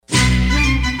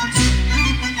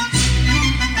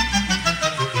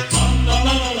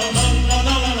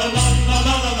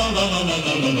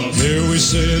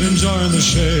bar in the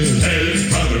shade. Hey,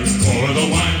 brother, pour the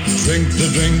wine. Drink the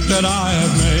drink that I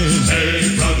have made.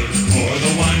 Hey, brother, pour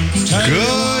the wine.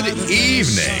 Good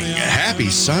evening. Happy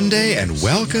Sunday and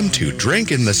welcome to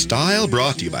Drink in the Style,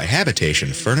 brought to you by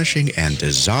Habitation Furnishing and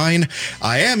Design.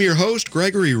 I am your host,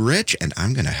 Gregory Rich, and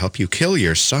I'm going to help you kill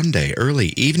your Sunday early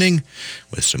evening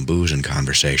with some booze and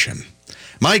conversation.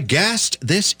 My guest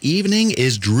this evening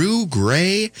is Drew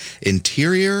Gray,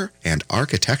 interior and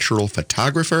architectural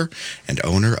photographer and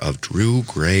owner of Drew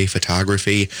Gray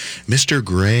Photography. Mr.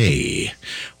 Gray,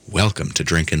 welcome to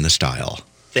Drink in the Style.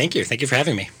 Thank you. Thank you for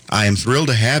having me. I am thrilled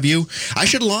to have you. I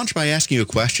should launch by asking you a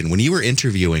question. When you were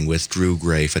interviewing with Drew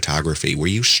Gray Photography, were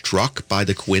you struck by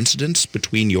the coincidence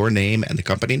between your name and the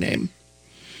company name?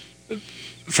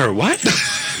 For what?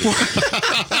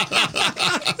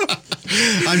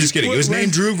 I'm just kidding. It was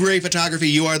named Drew Gray Photography.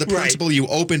 You are the principal. Right. You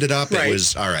opened it up. Right. It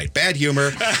was, all right, bad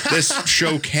humor. This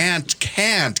show can't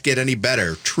get any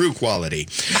better. True quality.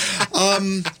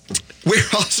 We're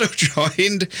also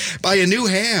joined by a new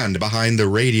hand behind the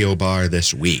radio bar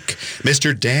this week,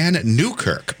 Mr. Dan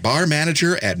Newkirk, bar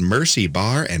manager at Mercy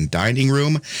Bar and Dining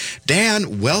Room.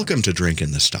 Dan, welcome to Drink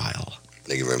in the Style.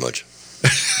 Thank you very much.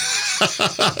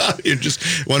 You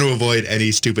just want to avoid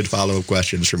any stupid follow-up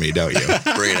questions from me, don't you?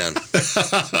 Bring it on.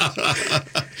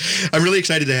 I'm really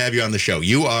excited to have you on the show.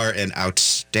 You are an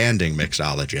outstanding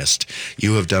mixologist.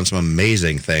 You have done some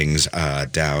amazing things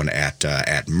down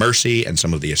at Mercy and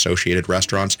some of the associated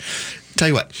restaurants. Tell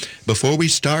you what, before we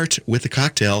start with the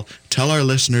cocktail, tell our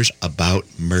listeners about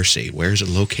Mercy. Where is it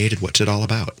located? What's it all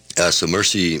about? So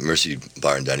Mercy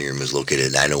Bar and Dining Room is located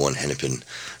at 901 Hennepin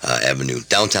Avenue,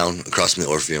 downtown, across from the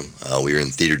Orpheum. We are in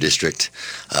Theater District.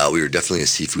 We are definitely a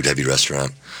seafood-heavy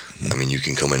restaurant. I mean, you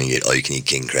can come in and get all-you-can-eat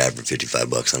king crab for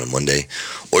 $55 on a Monday,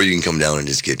 or you can come down and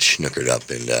just get schnookered up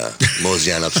and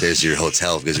mosey on upstairs to your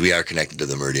hotel, because we are connected to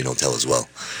the Meridian Hotel as well.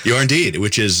 You are indeed,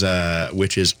 which is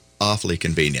awfully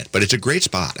convenient. But it's a great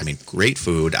spot. I mean, great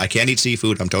food. I can't eat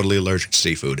seafood. I'm totally allergic to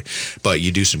seafood. But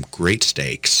you do some great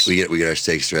steaks. We get our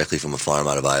steaks directly from a farm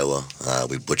out of Iowa.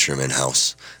 We butcher them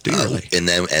in-house. Do you really? And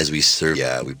then as we serve,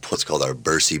 we put what's called our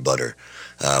Bercy butter,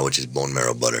 which is bone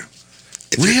marrow butter.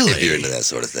 If you're into that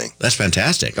sort of thing. That's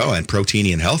fantastic. Oh, and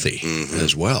proteiny and healthy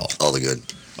as well. All the good.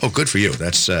 Oh, good for you.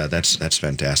 That's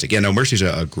fantastic. Yeah, no, Mercy's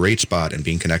a great spot, and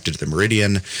being connected to the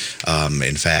Meridian.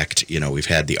 In fact, we've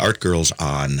had the art girls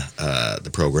on the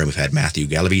program. We've had Matthew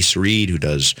Galavis-Reed, who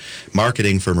does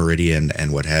marketing for Meridian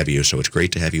and what have you. So it's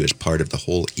great to have you as part of the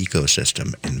whole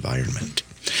ecosystem environment.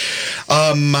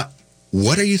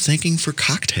 What are you thinking for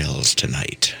cocktails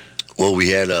tonight? Well, we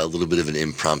had a little bit of an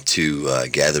impromptu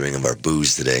gathering of our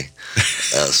booze today.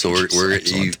 So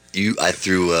I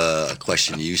threw a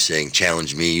question to you saying,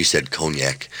 challenge me. You said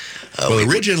cognac.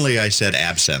 Originally I said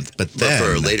absinthe, but then...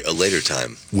 for a later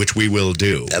time. Which we will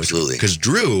do. Absolutely. Because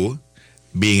Drew,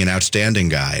 being an outstanding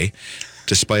guy,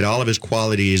 despite all of his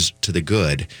qualities to the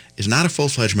good, is not a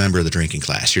full-fledged member of the drinking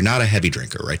class. You're not a heavy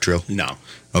drinker, right, Drew? No.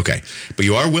 Okay. But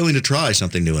you are willing to try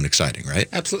something new and exciting, right?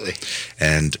 Absolutely.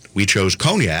 And we chose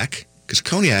cognac because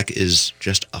cognac is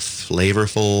just a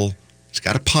flavorful, it's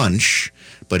got a punch,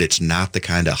 but it's not the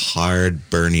kind of hard,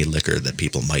 burny liquor that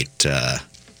people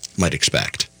might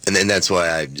expect. And then that's why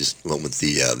I just went with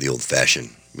the old-fashioned,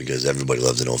 because everybody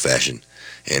loves an old-fashioned.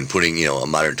 And putting, a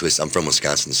modern twist. I'm from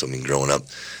Wisconsin, so growing up,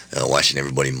 watching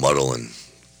everybody muddle and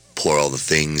pour all the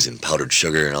things and powdered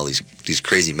sugar and all these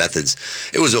crazy methods,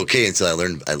 it was okay until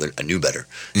I knew better.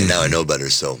 And now I know better,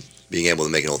 so being able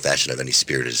to make an old-fashioned of any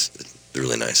spirit is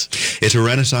really nice. It's a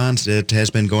renaissance that has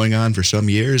been going on for some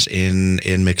years in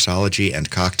mixology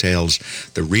and cocktails,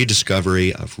 the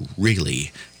rediscovery of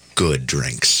really good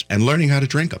drinks and learning how to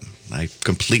drink them. I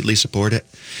completely support it.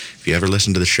 If you ever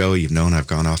listen to the show, you've known I've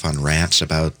gone off on rants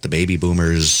about the baby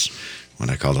boomers, when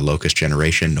I call the Locust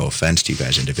generation. No offense to you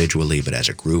guys individually, but as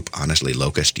a group, honestly,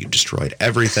 Locust, you destroyed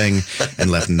everything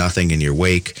and left nothing in your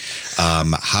wake.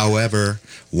 However,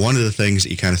 one of the things that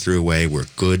you kind of threw away were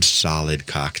good, solid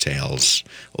cocktails,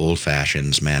 old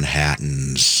fashions,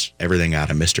 Manhattans, everything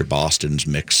out of Mr. Boston's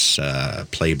mix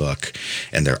playbook,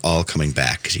 and they're all coming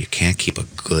back because you can't keep a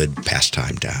good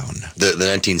pastime down. The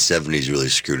 1970s really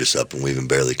screwed us up, and we've been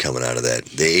barely coming out of that.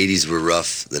 The 80s were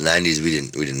rough. The 90s,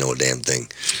 we didn't know a damn thing.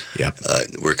 Yep.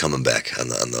 We're coming back on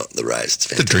the rise. It's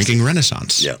fantastic. The drinking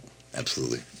renaissance. Yeah,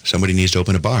 absolutely. Somebody needs to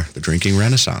open a bar. The drinking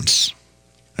renaissance.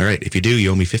 All right, if you do,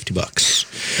 you owe me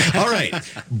 $50. All right,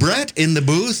 Brett in the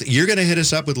booth, you're going to hit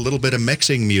us up with a little bit of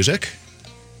mixing music.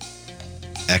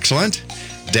 Excellent.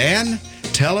 Dan,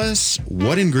 tell us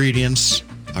what ingredients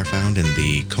are found in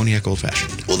the Cognac Old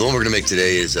Fashioned. Well, the one we're going to make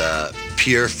today is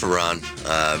Pierre Ferrand,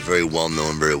 very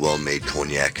well-known, very well-made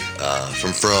cognac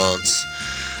from France.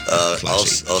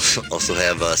 Also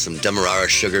have some Demerara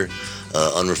sugar,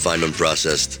 unrefined,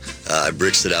 unprocessed. I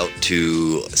brixed it out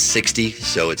to 60,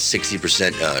 so it's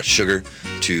 60% sugar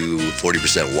to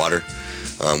 40% water,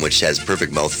 which has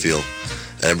perfect mouthfeel.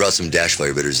 And I brought some dash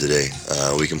fire bitters today.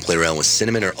 We can play around with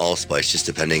cinnamon or allspice, just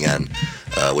depending on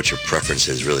what your preference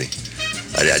is, really.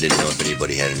 I didn't know if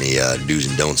anybody had any do's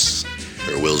and don'ts,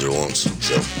 or wills or won'ts.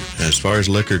 So, as far as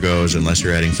liquor goes, unless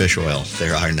you're adding fish oil,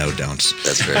 there are no don'ts.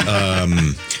 That's fair.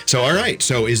 So, all right.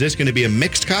 So, is this going to be a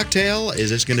mixed cocktail? Is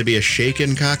this going to be a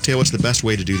shaken cocktail? What's the best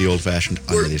way to do the old-fashioned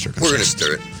under these circumstances? We're going to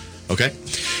stir it. Okay.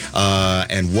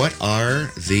 And what are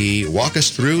walk us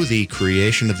through the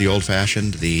creation of the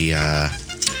old-fashioned, the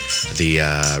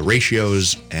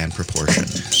ratios and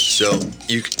proportions. So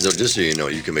just so you know,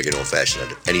 you can make an old-fashioned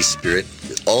out of any spirit.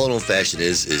 All an old-fashioned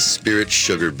is spirit,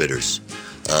 sugar, bitters.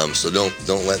 So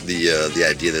don't let the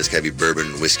idea that it's got to be bourbon,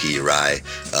 whiskey, rye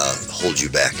hold you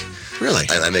back. Really?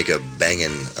 I make a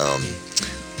banging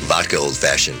vodka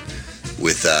old-fashioned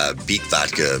with beet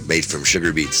vodka made from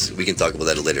sugar beets. We can talk about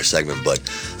that in a later segment, but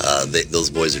those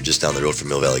boys are just down the road from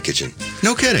Mill Valley Kitchen.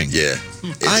 No kidding. Yeah.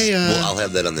 I'll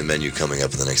have that on the menu coming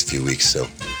up in the next few weeks, so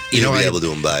you'll be able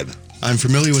to imbibe. I'm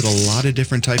familiar with a lot of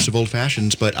different types of old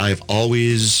fashions, but I've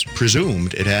always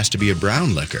presumed it has to be a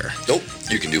brown liquor. Nope.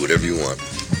 You can do whatever you want.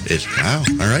 Wow.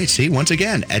 All right. See, once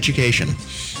again, education.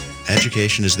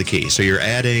 Education is the key. So you're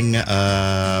adding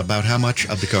about how much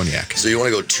of the cognac? So you want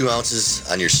to go 2 ounces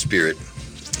on your spirit.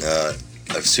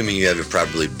 Assuming you have it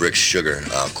properly brick sugar,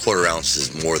 quarter ounce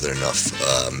is more than enough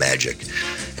magic.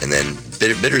 And then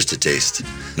bitters to taste.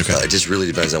 Okay. It just really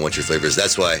depends on what your flavor is.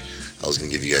 That's why I was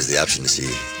going to give you guys the option to see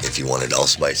if you wanted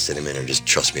allspice, cinnamon, or just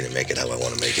trust me to make it how I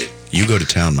want to make it. You go to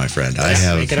town, my friend. I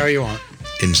have Make it how you want.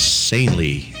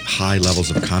 insanely high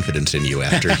levels of confidence in you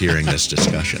after hearing this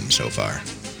discussion so far.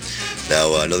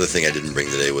 Now, another thing I didn't bring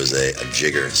today was a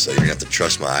jigger, so you're going to have to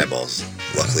trust my eyeballs.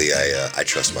 Luckily, I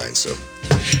trust mine, so.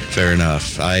 Fair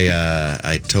enough.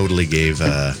 I totally gave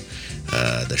the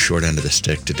short end of the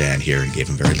stick to Dan here and gave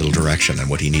him very little direction on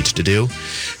what he needs to do.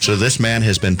 So this man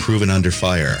has been proven under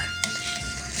fire.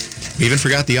 We even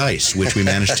forgot the ice, which we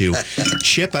managed to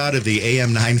chip out of the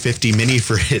AM 950 mini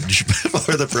fridge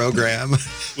before the program.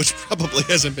 Which probably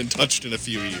hasn't been touched in a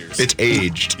few years. It's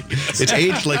aged. It's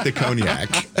aged like the cognac.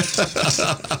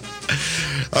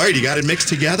 All right, you got it mixed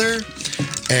together.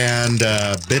 And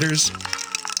bitters.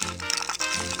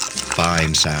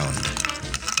 Fine sound.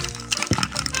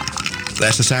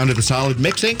 That's the sound of the solid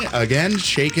mixing. Again,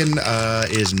 shaken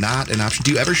is not an option.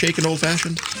 Do you ever shake an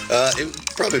old-fashioned? It would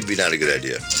probably be not a good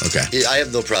idea. Okay. Yeah, I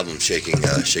have no problem shaking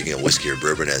a whiskey or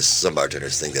bourbon, as some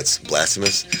bartenders think that's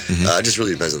blasphemous. It just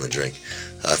really depends on the drink.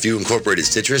 If you incorporated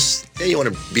citrus, you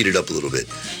want to beat it up a little bit.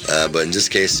 But in this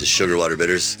case, the sugar water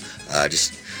bitters,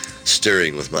 just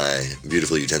stirring with my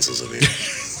beautiful utensils over here.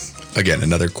 Again,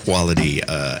 another quality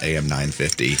AM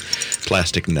 950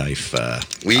 plastic knife.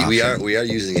 We are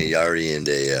using a Yari and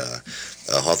a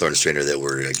Hawthorne strainer that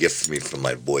were a gift for me from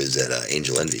my boys at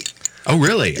Angel Envy. Oh,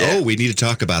 really? Yeah. Oh, we need to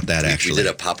talk about that, actually. We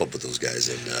did a pop-up with those guys,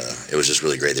 and it was just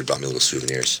really great. They brought me little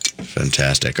souvenirs.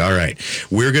 Fantastic. All right.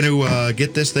 We're going to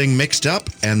get this thing mixed up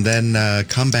and then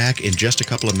come back in just a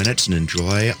couple of minutes and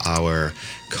enjoy our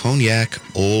cognac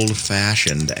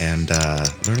old-fashioned and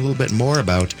learn a little bit more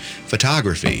about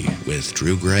photography with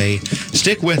Drew Gray.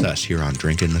 Stick with us here on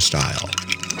Drinkin' the Style.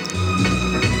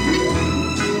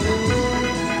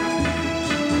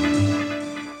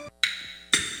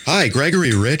 Hi,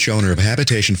 Gregory Rich, owner of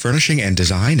Habitation Furnishing and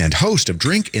Design and host of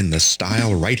Drink in the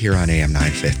Style right here on AM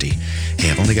 950. Hey,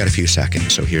 I've only got a few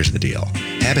seconds, so here's the deal.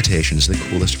 Habitation is the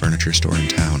coolest furniture store in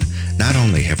town. Not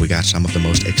only have we got some of the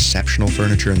most exceptional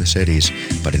furniture in the cities,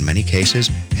 but in many cases,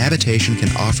 Habitation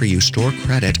can offer you store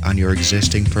credit on your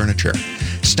existing furniture.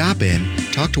 Stop in,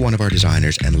 talk to one of our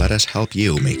designers, and let us help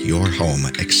you make your home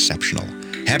exceptional.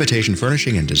 Habitation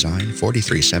Furnishing and Design,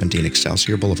 4317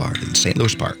 Excelsior Boulevard in St.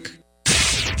 Louis Park.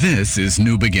 This is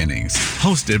New Beginnings,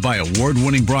 hosted by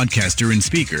award-winning broadcaster and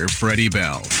speaker, Freddie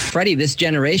Bell. Freddie, this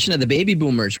generation of the baby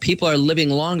boomers, people are living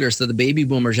longer, so the baby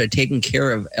boomers are taking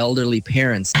care of elderly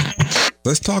parents.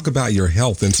 Let's talk about your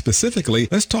health, and specifically,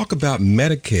 let's talk about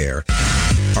Medicare.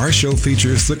 Our show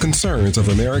features the concerns of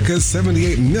America's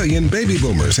 78 million baby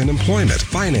boomers in employment,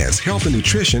 finance, health and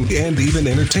nutrition, and even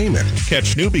entertainment.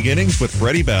 Catch New Beginnings with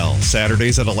Freddie Bell,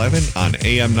 Saturdays at 11 on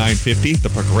AM 950, the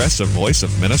progressive voice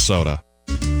of Minnesota.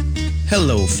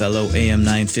 Hello, fellow AM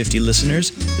 950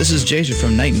 listeners. This is Jasia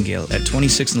from Nightingale at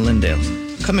 26 in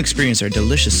Lindale. Come experience our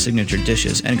delicious signature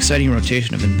dishes and exciting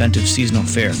rotation of inventive seasonal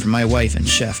fare from my wife and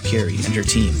chef, Carrie, and her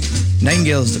team.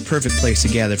 Nightingale is the perfect place to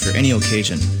gather for any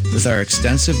occasion, with our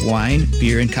extensive wine,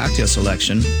 beer, and cocktail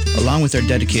selection, along with our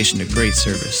dedication to great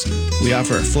service. We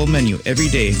offer a full menu every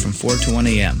day from 4 to 1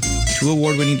 a.m., 2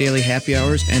 award-winning daily happy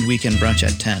hours, and weekend brunch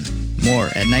at 10. More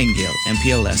at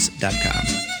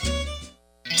nightingalempls.com.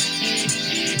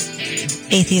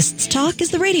 Atheists Talk is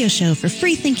the radio show for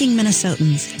free-thinking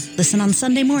Minnesotans. Listen on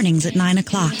Sunday mornings at 9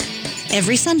 o'clock.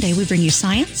 Every Sunday, we bring you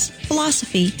science,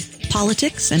 philosophy,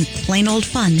 politics, and plain old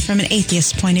fun from an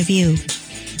atheist's point of view.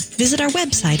 Visit our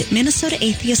website at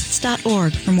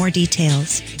minnesotaatheists.org for more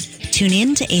details. Tune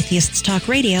in to Atheists Talk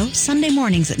Radio Sunday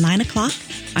mornings at 9 o'clock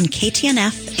on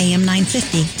KTNF AM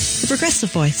 950, the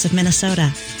progressive voice of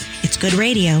Minnesota. It's good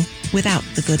radio without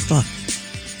the good book.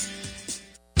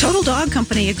 Total Dog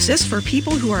Company exists for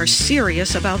people who are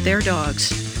serious about their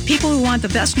dogs. People who want the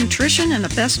best nutrition and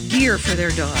the best gear for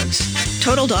their dogs.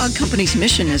 Total Dog Company's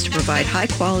mission is to provide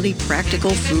high-quality,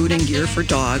 practical food and gear for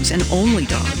dogs and only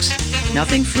dogs.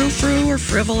 Nothing frou-frou or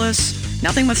frivolous.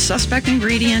 Nothing with suspect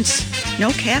ingredients. No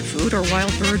cat food or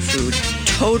wild bird food.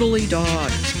 Totally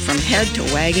dog, from head to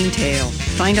wagging tail.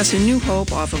 Find us in New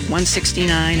Hope off of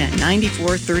 169 at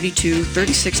 9432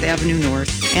 36th Avenue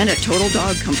North and at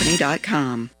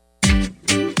TotalDogCompany.com.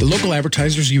 The local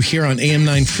advertisers you hear on AM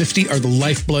 950 are the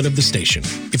lifeblood of the station.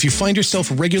 If you find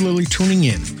yourself regularly tuning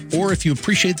in, or if you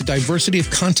appreciate the diversity of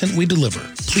content we deliver,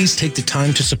 please take the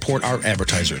time to support our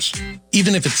advertisers.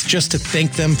 Even if it's just to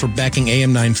thank them for backing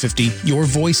AM 950, your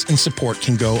voice and support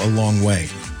can go a long way.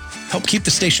 Help keep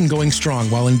the station going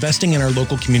strong while investing in our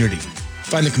local community.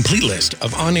 Find the complete list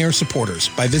of on-air supporters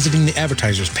by visiting the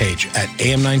advertisers page at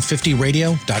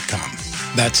am950radio.com.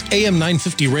 That's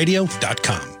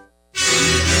am950radio.com.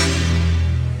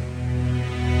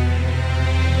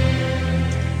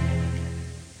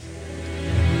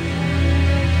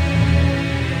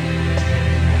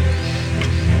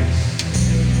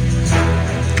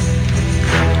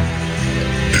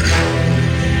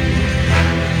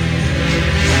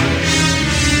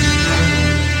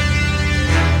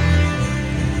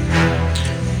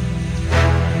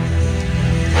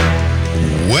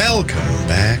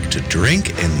 Drink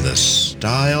in the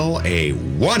Style, a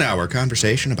 1-hour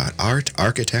conversation about art,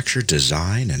 architecture,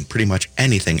 design, and pretty much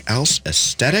anything else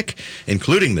aesthetic,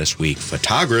 including this week,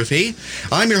 photography.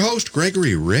 I'm your host,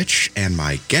 Gregory Rich, and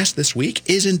my guest this week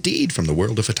is indeed from the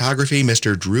world of photography,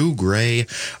 Mr. Drew Gray,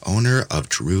 owner of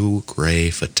Drew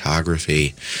Gray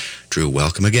Photography. Drew,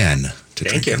 welcome again to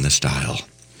Drink in the Style.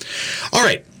 All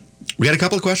right. We got a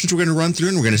couple of questions we're going to run through,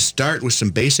 and we're going to start with some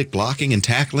basic blocking and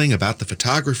tackling about the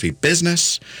photography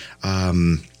business. A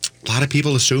lot of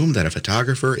people assume that a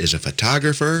photographer is a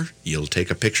photographer. You'll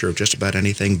take a picture of just about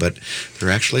anything, but there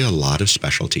are actually a lot of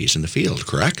specialties in the field,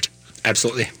 correct?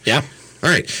 Absolutely, yeah. All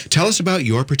right. Tell us about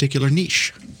your particular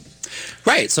niche.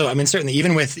 Right. So, I mean, certainly,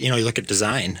 even with, you look at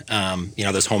design,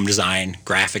 there's home design,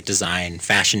 graphic design,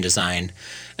 fashion design.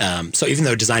 So even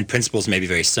though design principles may be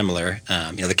very similar,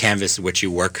 the canvas which you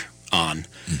work on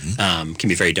can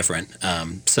be very different.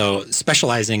 So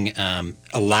specializing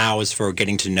allows for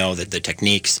getting to know the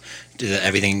techniques,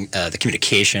 everything, the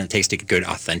communication it takes to get good,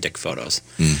 authentic photos.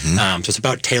 So it's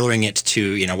about tailoring it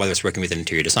to, whether it's working with an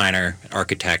interior designer,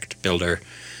 architect, builder,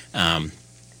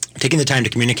 taking the time to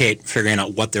communicate, figuring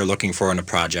out what they're looking for in a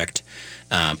project.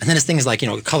 And then it's things like,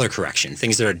 color correction,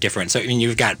 things that are different. So,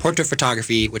 you've got portrait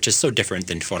photography, which is so different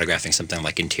than photographing something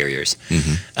like interiors.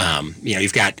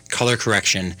 You've got color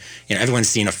correction. Everyone's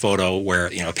seen a photo where,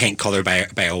 a paint color by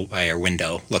a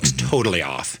window looks totally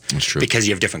off. That's true. Because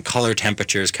you have different color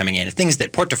temperatures coming in, things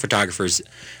that portrait photographers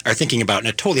are thinking about in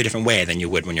a totally different way than you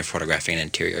would when you're photographing an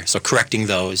interior. So correcting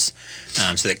those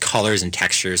so that colors and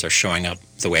textures are showing up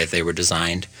the way that they were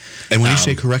designed. And when you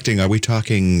say correcting, are we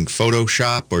talking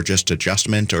Photoshop or just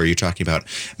adjustment, or are you talking about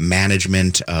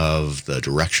management of the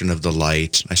direction of the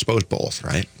light? I suppose both,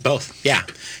 right? Both, yeah.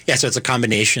 Yeah, so it's a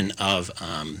combination of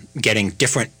getting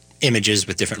different images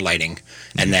with different lighting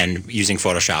and then using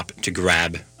Photoshop to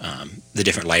grab the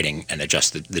different lighting and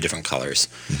adjust the different colors.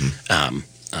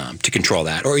 To control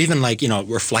that, or even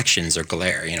reflections or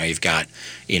glare. You've got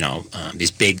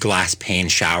these big glass pane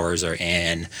showers are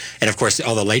in, and of course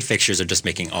all the light fixtures are just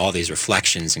making all these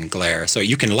reflections and glare. So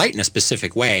you can light in a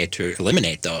specific way to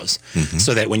eliminate those,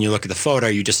 so that when you look at the photo,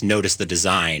 you just notice the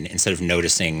design instead of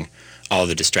noticing all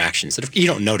the distractions that you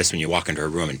don't notice when you walk into a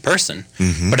room in person.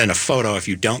 But in a photo, if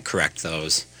you don't correct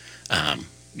those,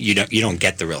 you don't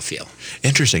get the real feel.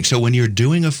 Interesting. So when you're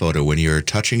doing a photo, when you're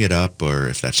touching it up, or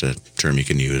if that's a term you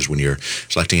can use, when you're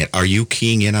selecting it, are you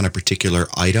keying in on a particular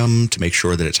item to make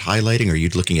sure that it's highlighting, or are you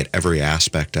looking at every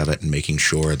aspect of it and making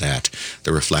sure that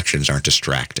the reflections aren't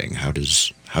distracting? How do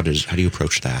you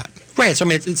approach that? Right. So I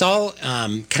mean, it's all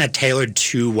kind of tailored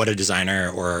to what a designer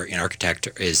or an architect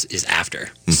is after.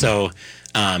 Mm-hmm. So.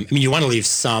 I mean, you want to leave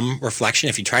some reflection.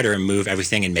 If you try to remove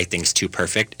everything and make things too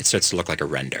perfect, it starts to look like a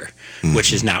render,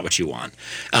 which is not what you want.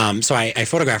 So I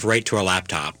photograph right to a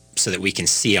laptop so that we can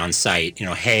see on site,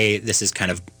 hey, this is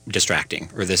kind of distracting,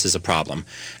 or this is a problem.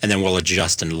 And then we'll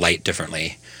adjust and light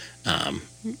differently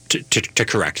to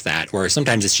correct that. Or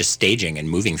sometimes it's just staging and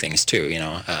moving things too,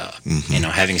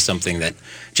 having something that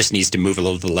just needs to move a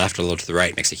little to the left or a little to the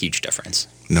right makes a huge difference.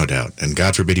 No doubt. And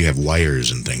God forbid you have wires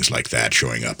and things like that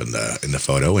showing up in the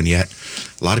photo, and yet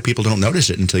a lot of people don't notice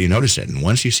it until you notice it. And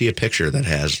once you see a picture that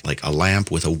has like a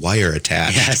lamp with a wire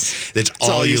attached, that's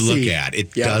all you look at.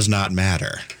 It does not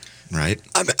matter. Right.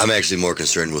 I'm actually more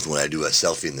concerned with when I do a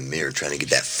selfie in the mirror, trying to get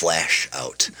that flash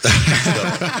out.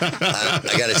 I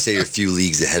got to say you're a few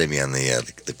leagues ahead of me on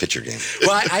the picture game.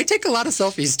 Well, I take a lot of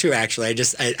selfies too. Actually,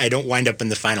 I don't wind up in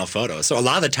the final photo. So a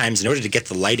lot of the times, in order to get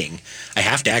the lighting, I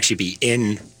have to actually be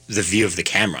in the view of the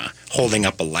camera, holding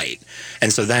up a light.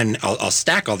 And so then I'll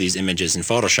stack all these images in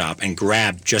Photoshop and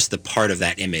grab just the part of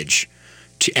that image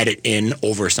to edit in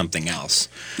over something else.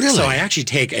 Really? So I actually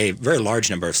take a very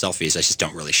large number of selfies. I just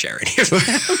don't really share any of them.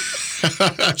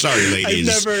 Sorry,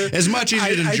 ladies. As much as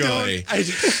you'd enjoy.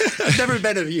 I've never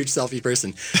been a huge selfie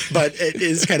person, but it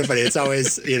is kind of funny. It's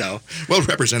always, Well,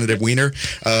 Representative Wiener,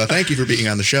 thank you for being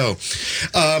on the show.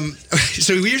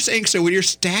 So you're saying, when you're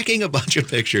stacking a bunch of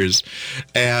pictures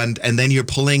and then you're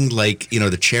pulling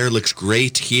the chair looks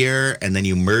great here, and then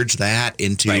you merge that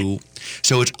into, right.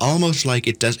 So it's almost like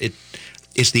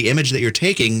it's the image that you're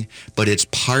taking, but it's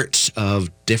parts of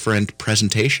different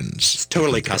presentations. It's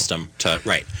totally custom to,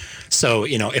 right. So,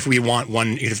 if we want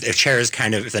if a chair is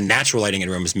if the natural lighting in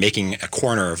a room is making a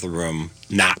corner of the room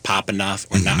not pop enough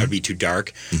or not be too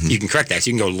dark, you can correct that.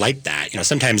 So you can go light that.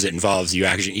 Sometimes it involves you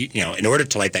actually, in order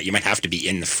to light that, you might have to be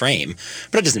in the frame.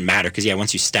 But it doesn't matter because,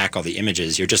 once you stack all the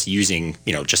images, you're just using,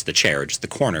 just the chair, just the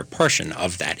corner portion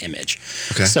of that image.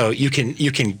 Okay. So you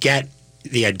can get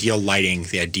the ideal lighting,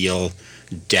 the ideal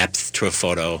depth to a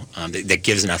photo that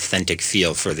gives an authentic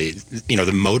feel for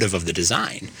the motive of the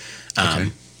design.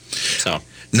 Okay. So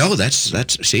no, that's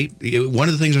see, one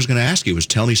of the things I was going to ask you was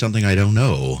tell me something I don't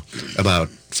know about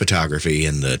photography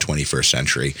in the 21st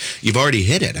century. You've already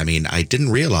hit it. I mean, I didn't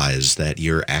realize that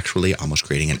you're actually almost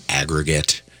creating an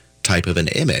aggregate type of an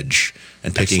image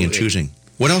and picking and choosing.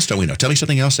 What else don't we know? Tell me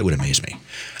something else that would amaze me.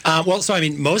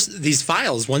 Most of these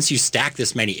files, once you stack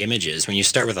this many images, when you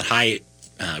start with a high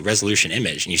resolution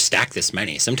image and you stack this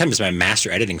many, sometimes my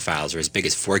master editing files are as big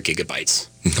as 4 gigabytes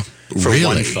for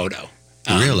one photo.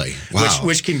 Really? Wow.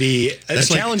 Which can be a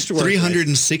challenge to work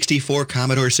 364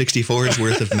 Commodore 64s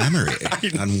worth of memory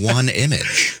on one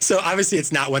image. So obviously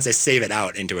it's not, once I save it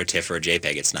out into a TIFF or a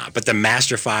JPEG, it's not. But the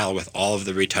master file with all of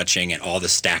the retouching and all the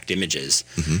stacked images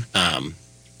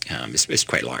is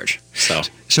quite large.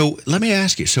 So let me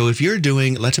ask you, so if you're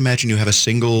doing, let's imagine you have a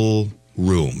single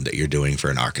room that you're doing for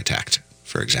an architect,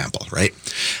 for example, right?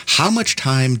 How much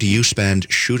time do you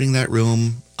spend shooting that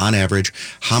room on average?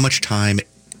 How much time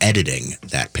editing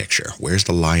that picture? Where's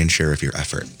the lion's share of your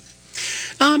effort?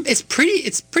 It's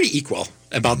pretty equal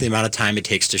about the amount of time it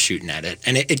takes to shoot and edit,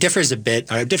 and it differs a bit.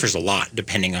 It differs a lot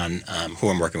depending on who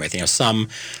I'm working with. Some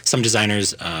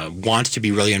designers want to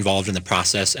be really involved in the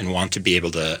process and want to be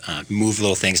able to move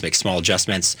little things, make small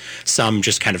adjustments. Some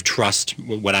just kind of trust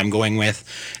what I'm going with,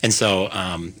 and so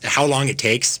how long it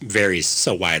takes varies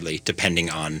so widely depending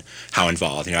on how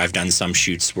involved. I've done some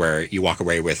shoots where you walk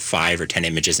away with 5 or 10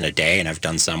 images in a day, and I've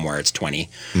done some where it's 20.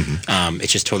 It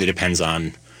just totally depends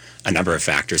on a number of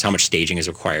factors, how much staging is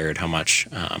required, how much,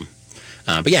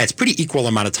 but yeah, it's pretty equal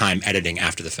amount of time editing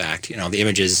after the fact. The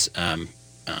images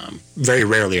very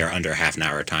rarely are under half an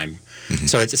hour of time.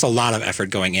 So it's a lot of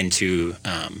effort going into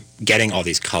getting all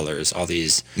these colors, all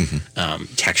these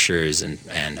textures and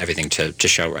everything to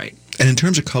show right. And in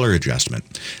terms of color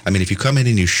adjustment, I mean, if you come in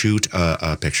and you shoot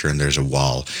a picture and there's a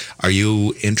wall, are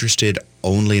you interested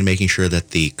only in making sure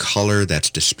that the color that's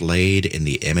displayed in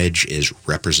the image is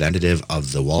representative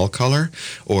of the wall color?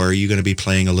 Or are you going to be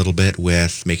playing a little bit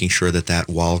with making sure that that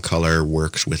wall color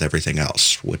works with everything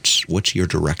else? What's your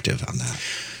directive on that?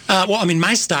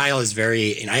 My style is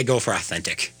I go for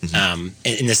authentic,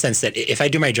 in the sense that if I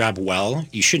do my job well,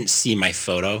 you shouldn't see my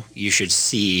photo. You should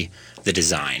see the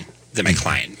design that my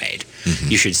client made.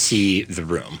 You should see the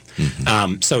room.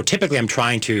 So typically I'm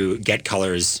trying to get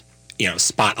colors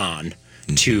spot on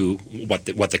to what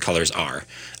the colors are.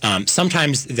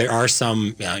 Sometimes there are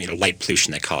some light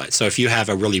pollution, they call it. So if you have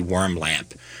a really warm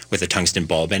lamp with a tungsten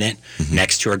bulb in it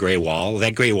next to a gray wall,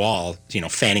 that gray wall,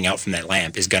 fanning out from that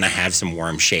lamp is going to have some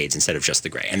warm shades instead of just the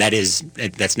gray. And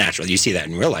that's natural. You see that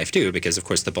in real life too, because of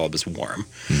course the bulb is warm.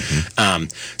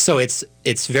 So it's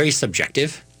very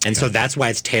subjective. And so that's why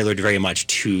it's tailored very much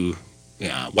to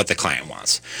what the client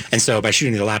wants. And so by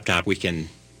shooting the laptop, we can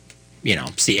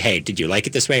see, hey, did you like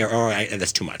it this way? Or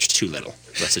that's too much, too little.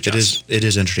 Let's adjust. It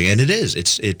is interesting. And it is.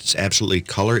 It's absolutely,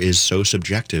 color is so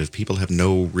subjective. People have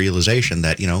no realization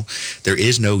that, there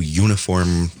is no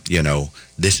uniform,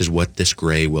 this is what this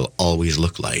gray will always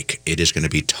look like. It is going to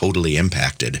be totally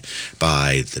impacted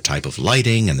by the type of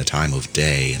lighting and the time of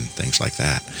day and things like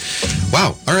that.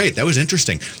 Wow. All right. That was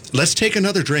interesting. Let's take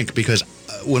another drink because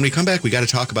when we come back, we got to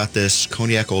talk about this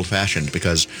Cognac Old Fashioned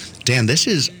because, Dan, this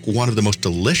is one of the most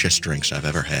delicious drinks I've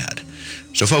ever had.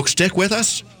 So, folks, stick with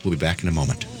us. We'll be back in a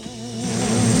moment.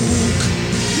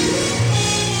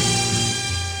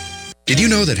 Did you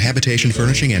know that Habitation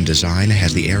Furnishing and Design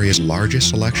has the area's largest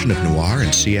selection of Noir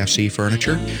and CFC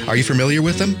furniture? Are you familiar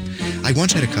with them? I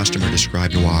once had a customer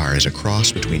describe Noir as a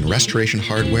cross between Restoration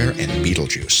Hardware and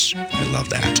Beetlejuice. I love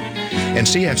that. And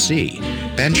CFC,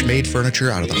 bench-made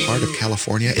furniture out of the heart of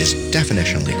California, is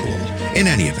definitionally cool. In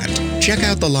any event, check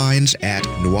out the lines at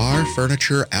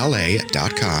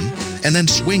noirfurniturela.com and then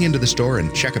swing into the store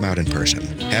and check them out in person.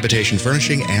 Habitation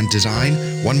Furnishing and Design,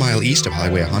 1 mile east of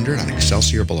Highway 100 on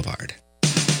Excelsior Boulevard.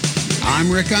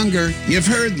 I'm Rick Unger. You've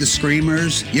heard the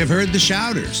screamers, you've heard the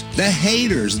shouters, the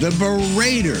haters, the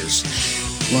beraters.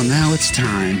 Well, now it's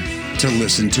time to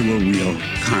listen to a real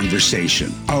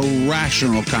conversation, a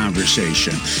rational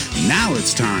conversation. Now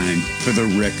it's time for the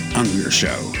Rick Unger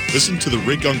Show. Listen to the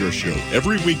Rick Unger Show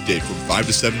every weekday from 5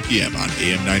 to 7 p.m. on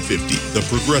AM 950, the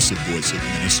progressive voice of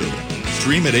Minnesota.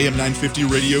 Stream at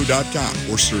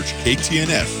am950radio.com or search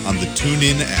KTNF on the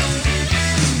TuneIn app.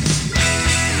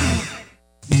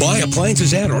 Buy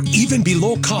appliances at or even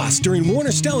below cost during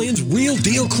Warner Stellian's Real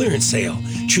Deal Clearance Sale.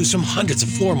 Choose from hundreds of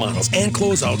floor models and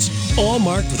closeouts, all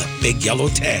marked with a big yellow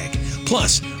tag.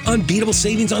 Plus, unbeatable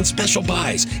savings on special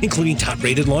buys, including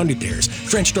top-rated laundry pairs,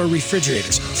 French door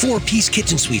refrigerators, 4-piece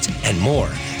kitchen suites, and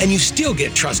more. And you still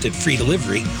get trusted free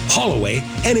delivery, haul away,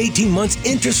 and 18 months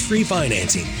interest-free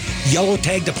financing. Yellow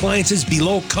tagged appliances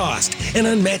below cost and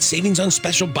unmatched savings on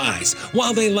special buys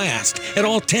while they last at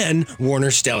all 10 Warner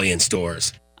Stellian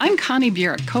stores. I'm Connie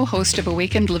Bjork, co-host of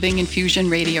Awakened Living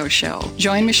Infusion radio show.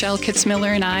 Join Michelle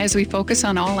Kitzmiller and I as we focus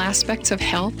on all aspects of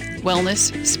health,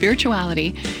 wellness,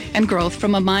 spirituality, and growth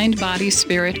from a mind, body,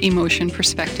 spirit, emotion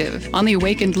perspective. On the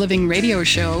Awakened Living radio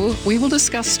show, we will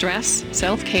discuss stress,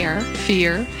 self-care,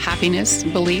 fear, happiness,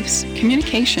 beliefs,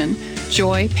 communication,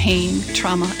 joy, pain,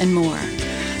 trauma, and more.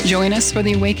 Join us for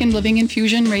the Awakened Living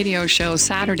Infusion radio show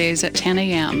Saturdays at 10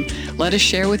 a.m. Let us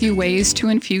share with you ways to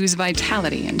infuse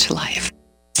vitality into life.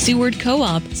 Seward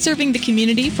Co-op, serving the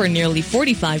community for nearly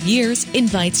 45 years,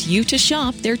 invites you to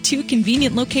shop their 2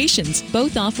 convenient locations,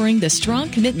 both offering the strong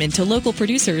commitment to local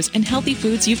producers and healthy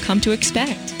foods you've come to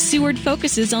expect. Seward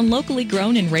focuses on locally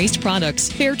grown and raised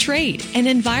products, fair trade, and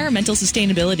environmental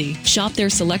sustainability. Shop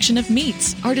their selection of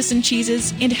meats, artisan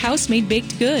cheeses, and house-made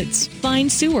baked goods.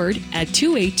 Find Seward at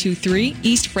 2823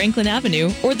 East Franklin Avenue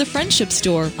or the Friendship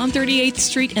Store on 38th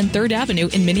Street and 3rd Avenue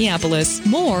in Minneapolis.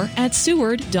 More at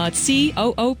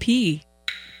seward.coop.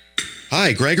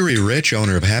 Hi, Gregory Rich,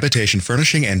 owner of Habitation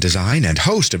Furnishing and Design and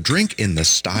host of Drink in the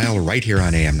Style right here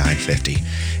on AM 950.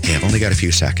 Hey, I've only got a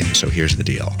few seconds, so here's the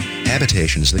deal.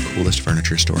 Habitation is the coolest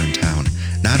furniture store in town.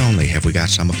 Not only have we got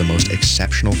some of the most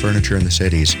exceptional furniture in the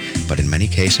cities, but in many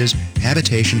cases,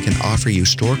 Habitation can offer you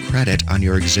store credit on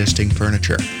your existing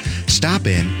furniture. Stop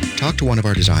in, talk to one of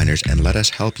our designers, and let us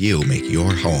help you make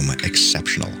your home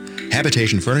exceptional.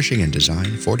 Habitation Furnishing and Design,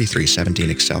 4317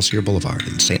 Excelsior Boulevard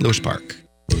in St. Louis Park.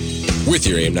 With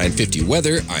your AM 950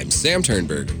 weather, I'm Sam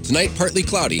Turnberg. Tonight, partly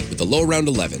cloudy with a low around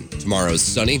 11. Tomorrow's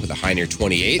sunny with a high near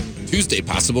 28. Tuesday,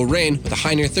 possible rain with a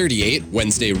high near 38.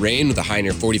 Wednesday, rain with a high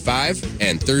near 45.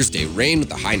 And Thursday, rain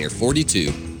with a high near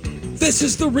 42. This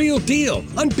is the real deal.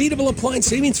 Unbeatable appliance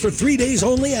savings for 3 days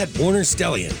only at Warner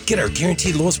Stellian. Get our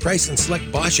guaranteed lowest price on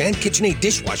select Bosch and KitchenAid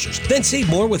dishwashers. Then save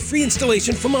more with free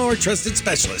installation from our trusted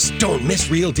specialists. Don't miss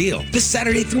Real Deal this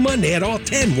Saturday through Monday at all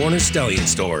 10 Warner Stellian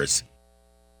stores.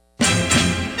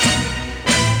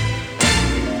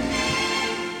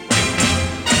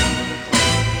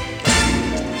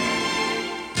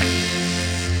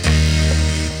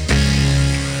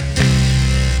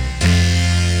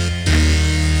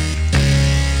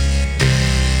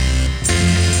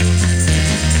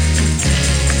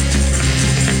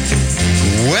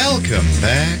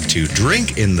 to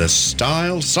Drink in the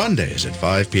Style Sundays at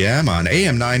 5 p.m. on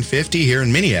AM 950 here in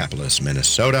Minneapolis,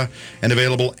 Minnesota, and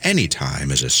available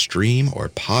anytime as a stream or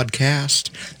podcast.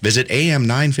 Visit AM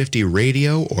 950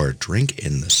 Radio or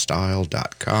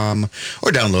drinkinthestyle.com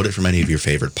or download it from any of your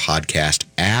favorite podcast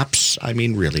apps. I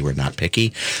mean, really, we're not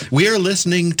picky. We are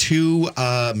listening to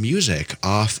music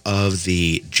off of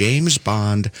the James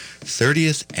Bond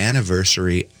 30th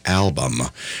anniversary album,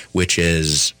 which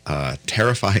is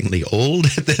terrifyingly old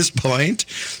at this point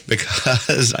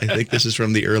because I think this is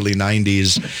from the early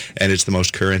 90s and it's the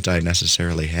most current I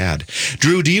necessarily had.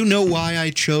 Drew, do you know why I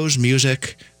chose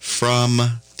music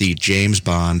from the James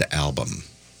Bond album?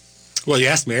 Well, you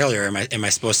asked me earlier, am I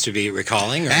supposed to be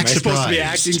recalling, or am I supposed to be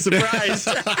acting surprised?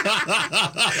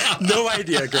 No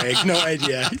idea, Greg. No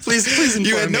idea. Please inform me.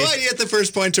 You had no idea at the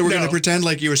first point, so we're going to pretend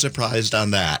like you were surprised on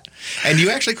that. And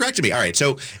you actually corrected me. All right,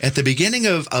 so at the beginning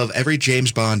of every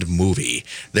James Bond movie,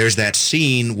 there's that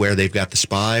scene where they've got the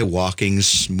spy walking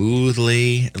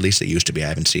smoothly. At least it used to be. I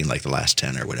haven't seen like the last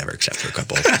 10 or whatever, except for a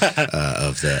couple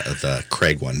of the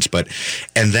Craig ones.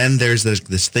 And then there's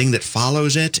this thing that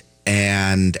follows it,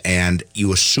 and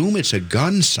you assume it's a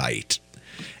gun sight,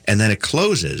 and then it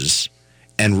closes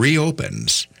and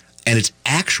reopens, and it's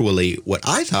actually what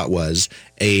I thought was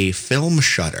a film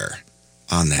shutter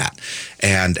on that.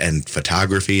 And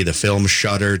photography, the film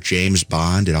shutter, James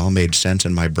Bond, it all made sense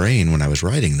in my brain when I was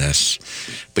writing this.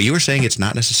 But you were saying it's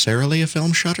not necessarily a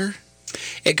film shutter?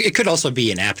 It could also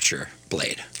be an aperture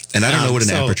blade. And I don't know what an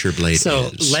aperture blade is.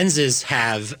 So lenses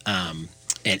have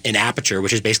an aperture,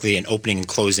 which is basically an opening and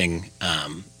closing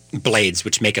blades,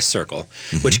 which make a circle,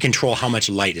 which control how much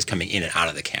light is coming in and out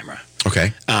of the camera.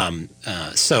 Okay.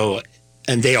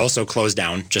 And they also close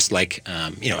down just like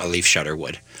a leaf shutter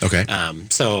would. Okay.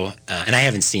 And I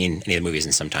haven't seen any of the movies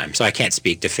in some time, so I can't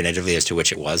speak definitively as to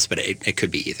which it was, but it could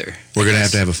be either. We're going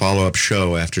to have a follow-up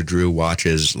show after Drew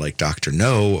watches like Dr.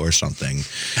 No or something,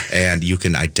 and you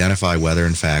can identify whether,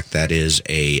 in fact, that is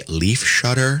a leaf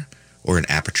shutter or an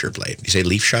aperture blade. You say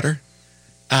leaf shutter?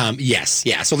 Yes,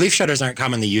 yeah. So leaf shutters aren't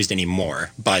commonly used anymore,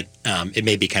 but it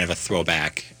may be kind of a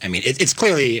throwback. I mean, it's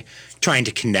clearly trying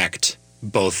to connect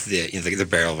both the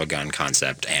barrel of a gun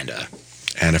concept and a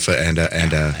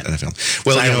film.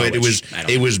 Well, so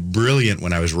it was brilliant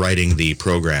when I was writing the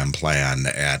program plan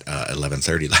at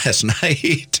 11:30 last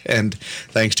night, and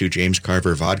thanks to James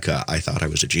Carver Vodka, I thought I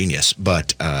was a genius.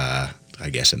 But I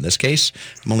guess in this case,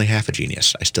 I'm only half a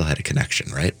genius. I still had a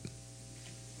connection, right?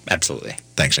 Absolutely.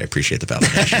 Thanks. I appreciate the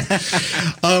validation.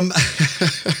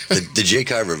 The J.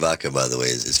 Carver vodka, by the way,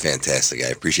 is fantastic. I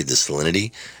appreciate the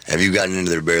salinity. Have you gotten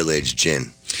into their barrel-aged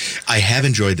gin? I have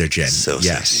enjoyed their gin. So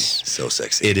yes. sexy. So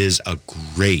sexy. It is a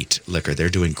great liquor. They're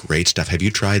doing great stuff. Have you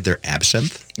tried their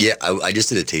absinthe? Yeah, I just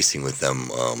did a tasting with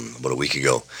them about a week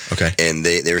ago. Okay. And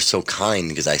they're so kind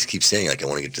because I keep saying, like, I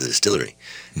want to get to the distillery.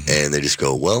 And they just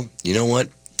go, well, you know what?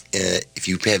 If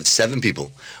you have 7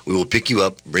 people, we will pick you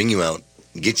up, bring you out,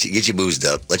 get you boozed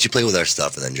up, let you play with our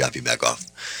stuff, and then drop you back off.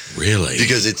 Really?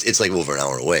 Because it's like over an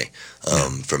hour away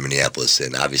from Minneapolis,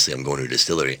 and obviously I'm going to a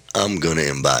distillery. I'm going to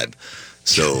imbibe.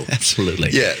 So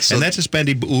absolutely. Yeah. So, and that's a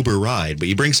spendy Uber ride, but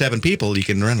you bring 7 people, you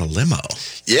can rent a limo.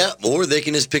 Yeah, or they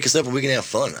can just pick us up and we can have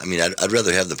fun. I mean, I'd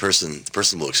rather have the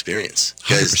personal experience.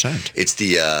 100%. It's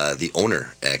the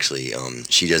owner, actually.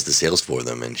 She does the sales for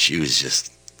them, and she was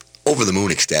just over the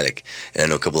moon ecstatic. And I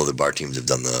know a couple other bar teams have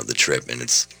done the trip, and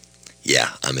it's,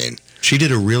 yeah, I'm in. She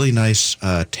did a really nice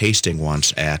tasting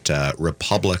once at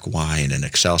Republic Wine in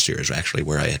Excelsior is actually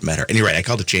where I had met her. And you're right, I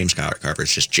called it James Carver.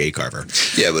 It's just J. Carver.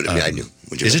 Yeah, but I knew.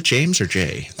 Is it James or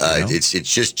Jay? It's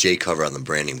just J. Carver on the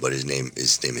branding, but his name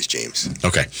is James.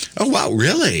 Okay. Oh, wow,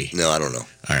 really? No, I don't know.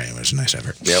 All right, it was a nice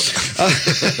effort. Yep.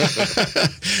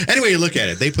 Anyway, you look at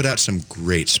it. They put out some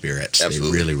great spirits.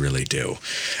 Absolutely. They really, really do.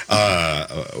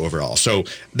 Overall. So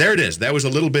there it is. That was a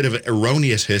little bit of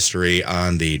erroneous history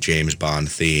on the James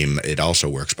Bond theme. It also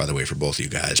works, by the way, for both of you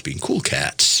guys being cool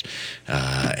cats.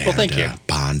 Well, thank you.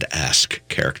 Bond-esque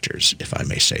characters, if I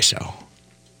may say so.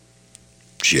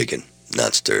 Shaken,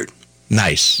 not stirred.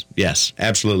 Nice. Yes,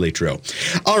 absolutely true.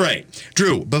 All right.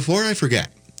 Drew, before I forget,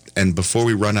 and before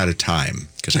we run out of time,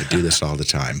 because I do this all the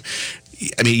time,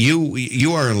 I mean,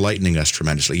 you are enlightening us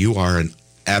tremendously. You are an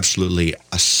absolutely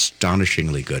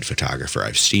astonishingly good photographer.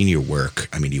 I've seen your work.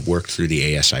 I mean, you worked through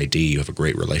the ASID. You have a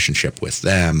great relationship with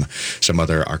them. Some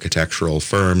other architectural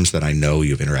firms that I know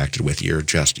you've interacted with.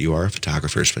 You are a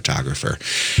photographer's photographer.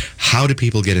 How do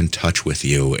people get in touch with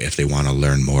you if they want to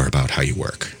learn more about how you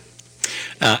work?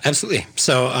 Absolutely.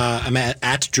 So I'm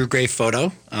at Drew Gray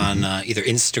Photo on either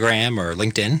Instagram or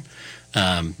LinkedIn.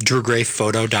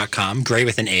 DrewGrayPhoto.com. Gray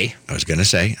with an A. I was going to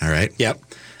say. All right. Yep.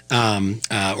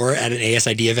 or at an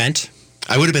ASID event.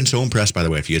 I would have been so impressed, by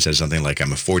the way, if you had said something like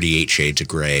I'm a 48 Shades of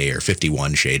Grey or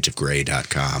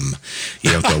 51shadesofgrey.com.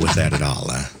 You don't go with that at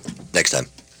all. Next time.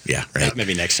 Yeah, right.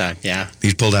 Maybe next time, yeah.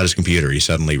 He's pulled out his computer. He's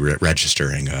suddenly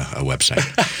registering a website.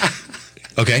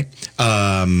 Okay.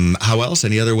 How else?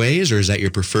 Any other ways? Or is that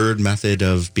your preferred method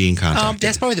of being contacted?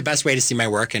 That's probably the best way to see my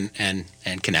work and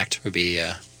connect would be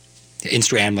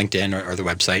Instagram, LinkedIn, or the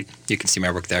website. You can see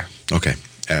my work there. Okay.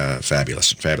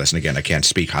 Fabulous. And again, I can't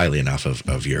speak highly enough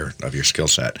of your skill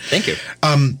set. Thank you.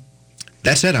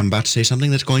 That said, I'm about to say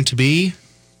something that's going to be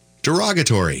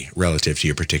derogatory relative to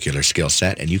your particular skill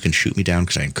set, and you can shoot me down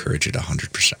because I encourage it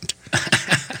 100%.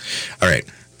 All right.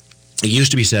 It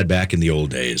used to be said back in the old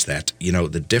days that,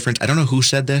 the difference, I don't know who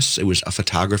said this. It was a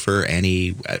photographer,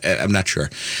 I'm not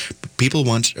sure. People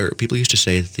used to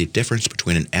say that the difference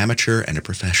between an amateur and a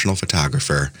professional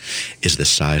photographer is the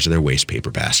size of their waste paper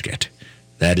basket.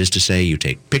 That is to say, you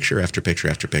take picture after picture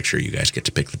after picture. You guys get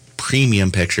to pick the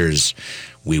premium pictures.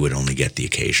 We would only get the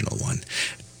occasional one.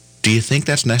 Do you think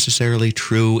that's necessarily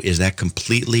true? Is that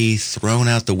completely thrown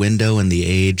out the window in the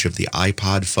age of the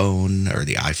iPod phone or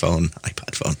the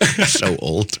iPod phone? So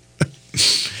old.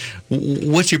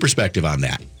 What's your perspective on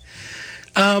that?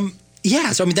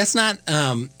 Yeah, so that's not.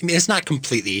 It's not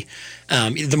completely.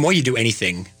 The more you do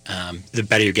anything, the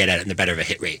better you get at it, and the better of a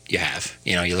hit rate you have.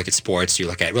 You look at sports, you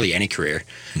look at really any career.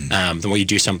 The more you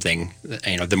do something,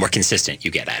 the more consistent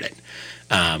you get at it.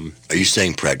 Are you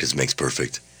saying practice makes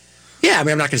perfect? Yeah, I'm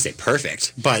not going to say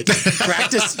perfect, but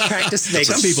practice makes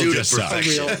some people just suck.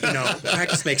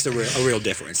 Practice makes a real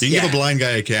difference. You can give a blind guy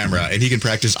a camera, and he can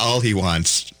practice all he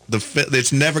wants.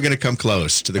 It's never going to come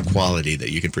close to the quality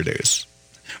that you can produce.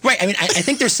 Right. I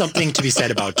think there's something to be said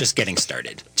about just getting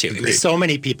started, too. So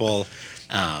many people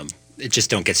just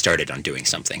don't get started on doing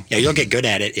something. You'll get good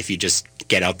at it if you just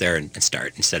get out there and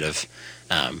start instead of,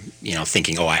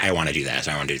 thinking, I want to do that,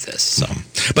 or I want to do this. So,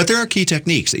 But there are key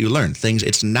techniques that you learn.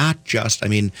 It's not just,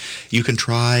 you can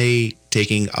try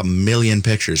taking 1,000,000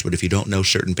 pictures, but if you don't know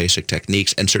certain basic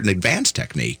techniques and certain advanced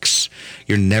techniques,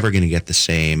 you're never going to get the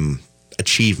same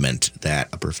achievement that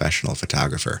a professional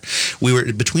photographer.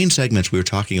 Between segments, we were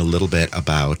talking a little bit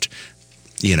about,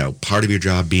 part of your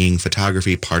job being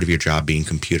photography, part of your job being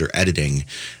computer editing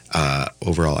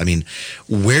overall.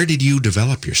 Where did you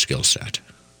develop your skill set?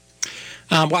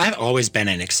 Well, I've always been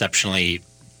an exceptionally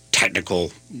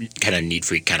technical, kind of neat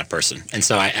freak kind of person. And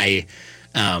so I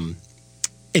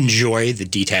enjoy the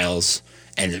details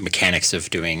and the mechanics of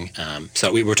doing.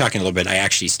 So we were talking a little bit. I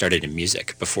actually started in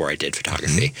music before I did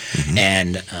photography. Mm-hmm.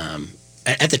 And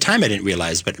at the time I didn't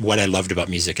realize, but what I loved about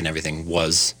music and everything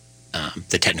was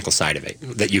the technical side of it,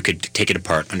 that you could take it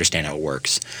apart, understand how it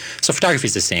works. So photography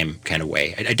is the same kind of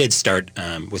way. I did start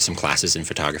with some classes in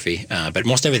photography, but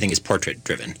most everything is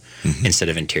portrait-driven instead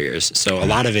of interiors. So a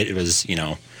lot of it was, you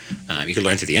could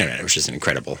learn through the internet, which is an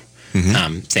incredible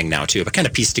thing now too, but kind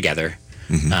of pieced together.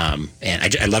 And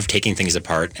I love taking things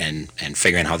apart and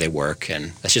figuring out how they work,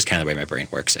 and that's just kind of the way my brain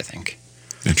works, I think.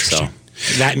 Interesting.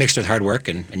 So that mixed with hard work,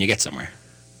 and you get somewhere.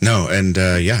 No, and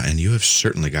and you have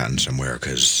certainly gotten somewhere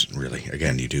because really,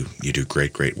 again, you do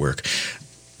great work.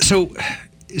 So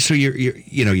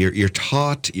you're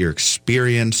taught, you're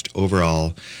experienced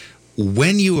overall.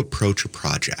 When you approach a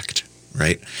project,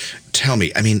 right? Tell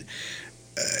me,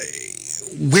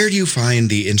 where do you find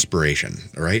the inspiration,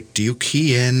 right? Do you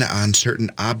key in on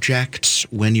certain objects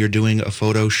when you're doing a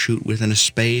photo shoot within a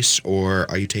space, or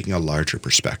are you taking a larger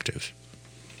perspective?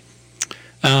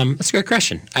 That's a good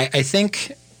question. I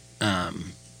think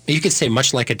you could say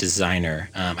much like a designer,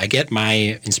 I get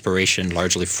my inspiration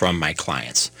largely from my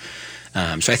clients.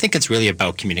 So I think it's really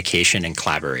about communication and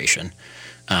collaboration.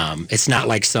 It's not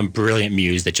like some brilliant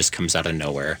muse that just comes out of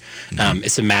nowhere.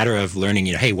 It's a matter of learning,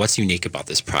 hey, what's unique about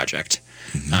this project?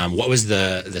 What was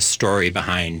the story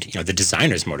behind, the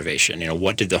designer's motivation?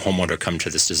 What did the homeowner come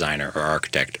to this designer or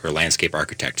architect or landscape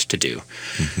architect to do?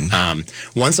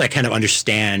 Once I kind of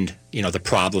understand, the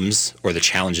problems or the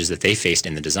challenges that they faced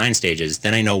in the design stages,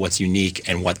 then I know what's unique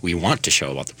and what we want to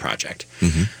show about the project.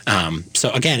 So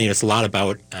again, it's a lot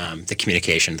about the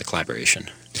communication, the collaboration.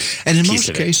 And in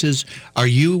most cases, are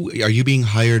you being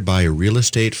hired by a real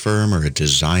estate firm or a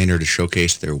designer to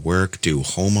showcase their work? Do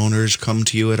homeowners come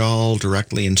to you at all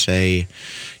directly and say,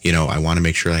 I want to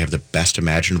make sure I have the best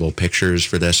imaginable pictures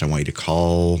for this. I want you to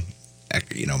call,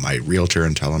 my realtor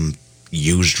and tell them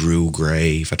use Drew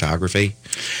Gray photography?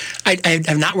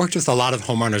 I've not worked with a lot of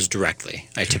homeowners directly.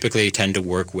 I typically tend to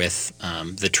work with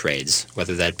the trades,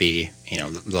 whether that be,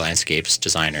 the landscapes,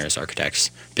 designers,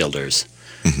 architects, builders.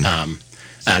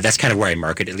 That's kind of where I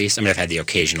market, at least. I mean, I've had the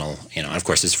occasional, and of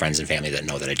course, there's friends and family that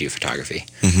know that I do photography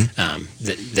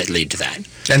that lead to that.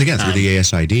 And again, through the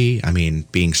ASID, I mean,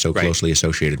 being so closely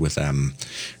associated with them,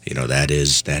 that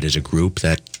is a group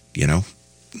that,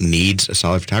 needs a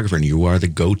solid photographer, and you are the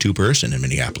go-to person in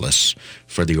Minneapolis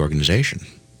for the organization.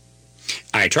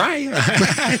 I try.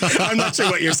 I'm not sure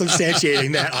what you're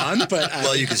substantiating that on, but...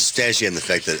 Well, you can substantiate on the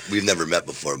fact that we've never met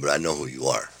before, but I know who you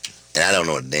are. And I don't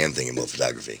know a damn thing about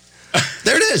photography.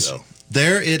 There it is.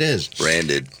 There it is.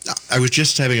 Branded. I was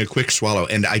just having a quick swallow,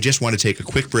 and I just want to take a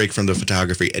quick break from the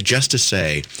photography just to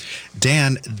say,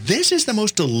 Dan, this is the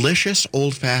most delicious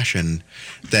old-fashioned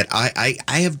that I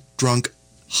have drunk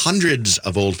hundreds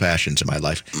of old-fashions in my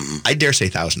life. I dare say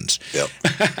thousands. Yep.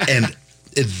 And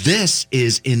this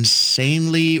is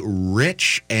insanely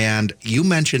rich, and you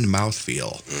mentioned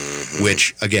mouthfeel,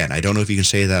 which, again, I don't know if you can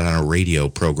say that on a radio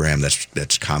program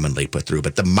that's commonly put through,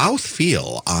 but the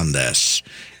mouthfeel on this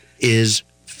is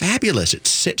fabulous. It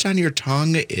sits on your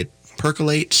tongue. It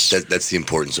percolates. That's the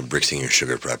importance of brixing your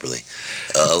sugar properly.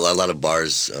 A lot of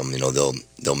bars,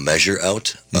 they'll measure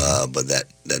out, but that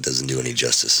doesn't do any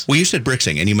justice. Well, you said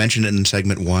brixing, and you mentioned it in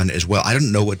segment 1 as well. I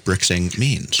don't know what brixing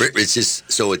means. It's just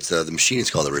the machine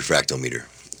is called a refractometer,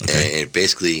 and it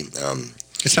basically.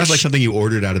 It sounds like something you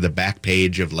ordered out of the back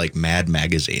page of, like, Mad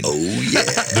Magazine. Oh, yeah.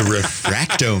 The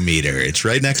refractometer. It's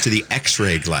right next to the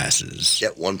X-ray glasses. Yeah,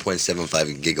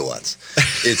 1.75 gigawatts.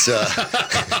 It's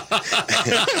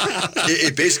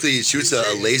it basically shoots a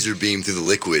laser beam through the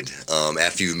liquid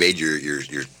after you've made your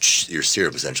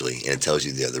syrup, essentially, and it tells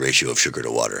you the ratio of sugar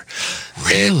to water.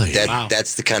 Really? And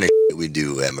that's the kind of we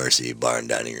do at Mercy Bar and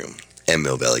Dining Room, and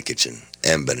Mill Valley Kitchen,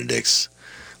 and Benedict's.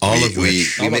 We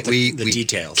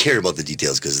details. Care about the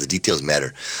details because the details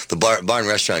matter. The bar and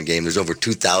restaurant game, there's over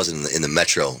 2,000 in the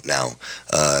metro now.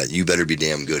 You better be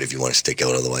damn good if you want to stick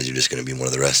out, otherwise you're just going to be one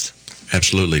of the rest.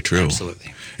 Absolutely true.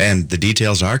 Absolutely. And the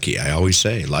details are key. I always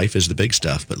say life is the big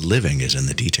stuff, but living is in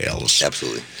the details.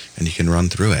 Absolutely. And you can run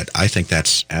through it. I think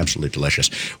that's absolutely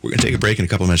delicious. We're going to take a break in a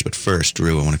couple of minutes, but first,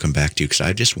 Drew, I want to come back to you because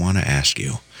I just want to ask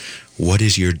you, what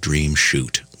is your dream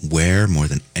shoot? Where, more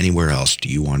than anywhere else, do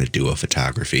you want to do a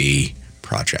photography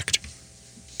project?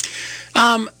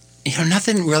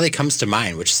 Nothing really comes to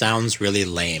mind, which sounds really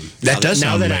lame. That does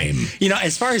sound lame.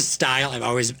 As far as style, I've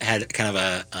always had kind of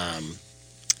a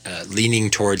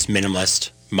leaning towards minimalist,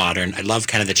 modern. I love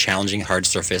kind of the challenging hard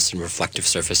surface and reflective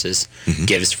surfaces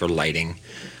gives for lighting.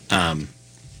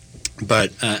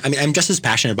 But I'm just as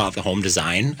passionate about the home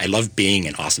design. I love being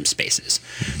in awesome spaces.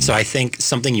 So I think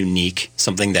something unique,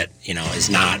 something that, is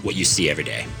not what you see every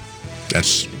day.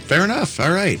 That's fair enough.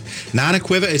 All right.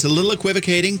 It's a little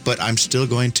equivocating, but I'm still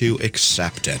going to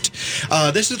accept it.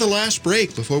 This is the last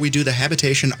break before we do the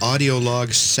Habitation Audio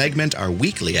Log segment, our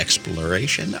weekly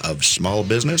exploration of small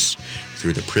business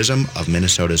through the prism of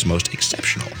Minnesota's most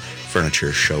exceptional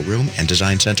furniture showroom and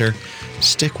design center.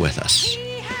 Stick with us.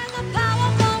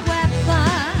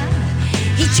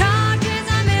 He charges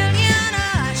 $1 million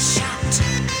a shot.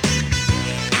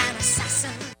 An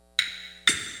assassin.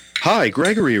 Hi,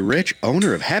 Gregory Rich,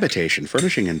 owner of Habitation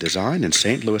Furnishing and Design in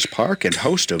St. Louis Park and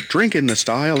host of Drink in the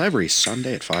Style every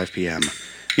Sunday at 5 p.m.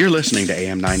 You're listening to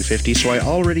AM 950, so I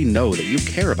already know that you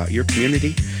care about your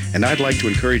community, and I'd like to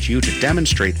encourage you to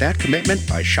demonstrate that commitment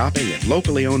by shopping at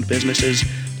locally owned businesses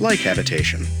like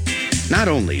Habitation. Not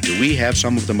only do we have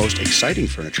some of the most exciting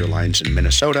furniture lines in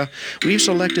Minnesota, we've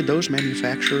selected those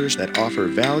manufacturers that offer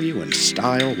value and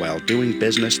style while doing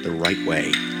business the right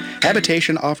way.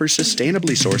 Habitation offers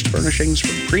sustainably sourced furnishings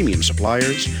from premium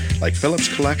suppliers like Phillips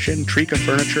Collection, Trika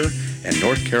Furniture, and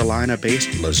North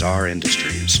Carolina-based Lazar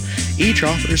Industries. Each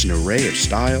offers an array of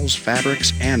styles,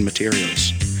 fabrics, and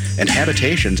materials. And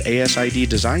Habitation's ASID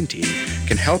design team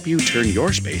can help you turn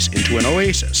your space into an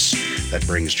oasis that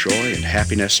brings joy and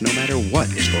happiness no matter what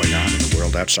is going on in the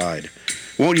world outside.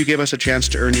 Won't you give us a chance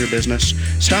to earn your business?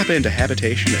 Stop into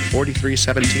Habitation at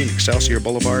 4317 Excelsior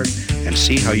Boulevard and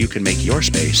see how you can make your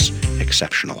space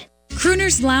exceptional.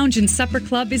 Crooner's Lounge and Supper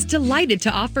Club is delighted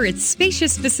to offer its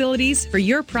spacious facilities for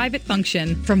your private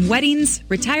function. From weddings,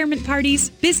 retirement parties,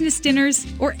 business dinners,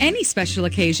 or any special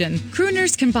occasion,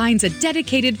 Crooner's combines a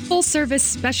dedicated full-service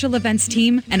special events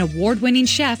team, an award-winning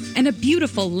chef, and a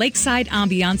beautiful lakeside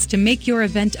ambiance to make your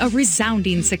event a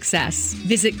resounding success.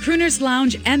 Visit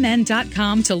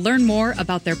croonersloungemn.com to learn more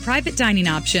about their private dining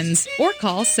options, or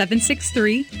call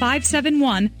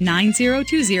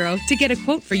 763-571-9020 to get a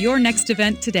quote for your next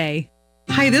event today.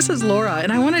 Hi, this is Laura, and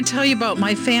I want to tell you about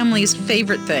my family's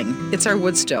favorite thing. It's our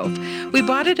wood stove. We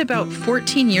bought it about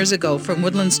 14 years ago from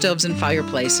Woodland Stoves and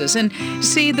Fireplaces. And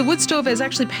see, the wood stove has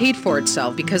actually paid for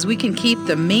itself because we can keep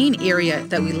the main area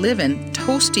that we live in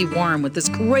toasty warm with this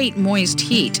great moist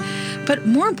heat. But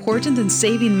more important than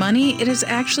saving money, it has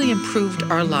actually improved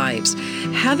our lives.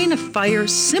 Having a fire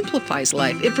simplifies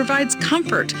life. It provides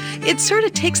comfort. It sort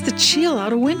of takes the chill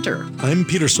out of winter. I'm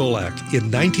Peter Solak.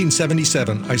 In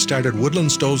 1977, I started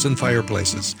Woodland Stoves and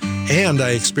Fireplaces, and I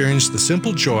experienced the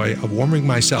simple joy of warming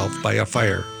myself by a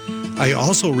fire. I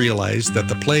also realized that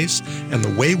the place and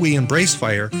the way we embrace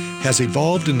fire has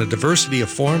evolved in a diversity of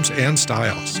forms and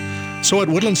styles. So at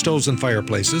Woodland Stoves and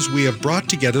Fireplaces, we have brought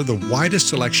together the widest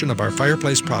selection of our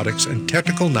fireplace products and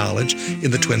technical knowledge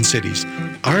in the Twin Cities.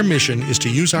 Our mission is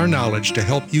to use our knowledge to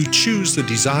help you choose the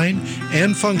design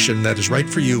and function that is right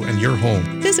for you and your home.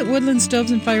 Visit Woodland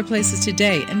Stoves and Fireplaces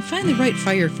today and find the right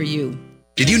fire for you.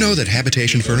 Did you know that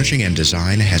Habitation Furnishing and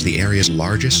Design has the area's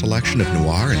largest selection of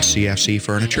Noir and CFC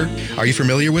furniture? Are you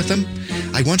familiar with them?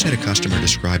 I once had a customer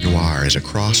describe Noir as a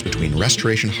cross between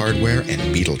Restoration Hardware and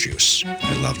Beetlejuice.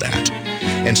 I love that.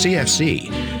 And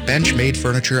CFC, bench-made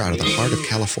furniture out of the heart of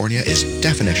California, is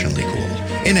definitionally cool.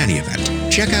 In any event,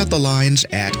 check out the lines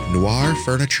at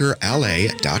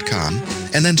noirfurniturela.com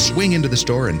and then swing into the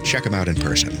store and check them out in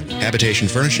person. Habitation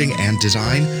Furnishing and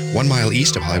Design, 1 mile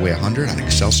east of Highway 100 on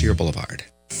Excelsior Boulevard.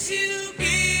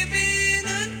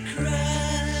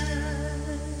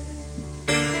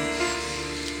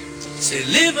 Say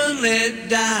live and let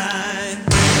die.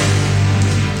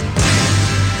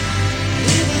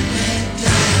 Live and let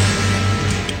die.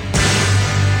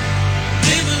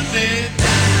 Live and let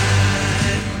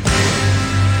die.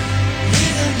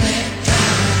 Live and let die.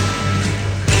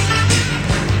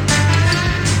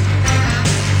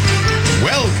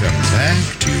 Welcome back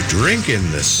to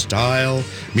Drinkin' the Style.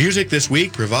 Music this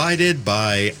week provided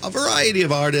by a variety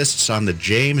of artists on the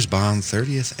James Bond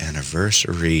 30th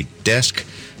anniversary disc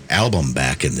album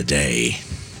back in the day,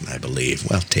 I believe.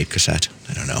 Well, tape cassette.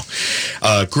 I don't know.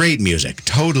 Great music.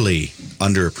 Totally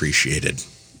underappreciated.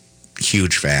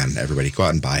 Huge fan. Everybody go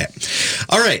out and buy it.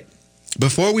 All right.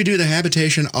 Before we do the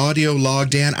Habitation audio log,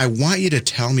 Dan, I want you to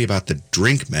tell me about the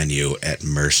drink menu at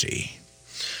Mercy.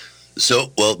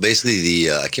 So, well,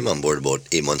 basically, I came on board about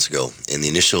 8 months ago, and the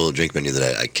initial drink menu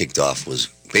that I kicked off was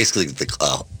basically the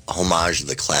homage to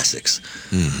the classics.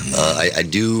 I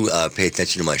do pay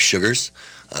attention to my sugars.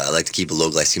 I like to keep a low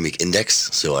glycemic index,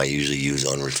 so I usually use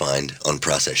unrefined,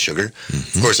 unprocessed sugar.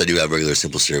 Of course, I do have regular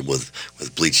simple syrup with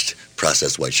bleached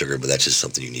processed white sugar, but that's just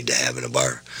something you need to have in a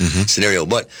bar scenario.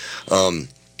 But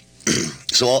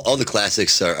so all the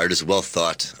classics are just well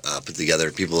thought, put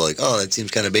together. People are like, oh, that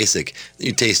seems kind of basic. Then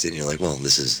you taste it, and you're like, well,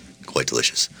 this is quite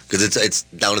delicious because it's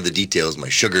down to the details. My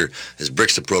sugar is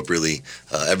bricked appropriately.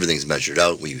 Everything's measured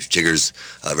out. We use jiggers,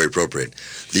 very appropriate.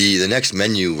 The next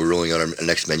menu, we're rolling out our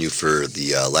next menu for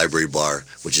the library bar,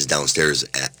 which is downstairs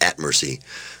at Mercy.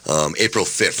 April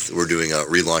 5th, we're doing a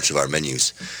relaunch of our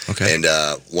menus. Okay. And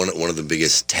one of the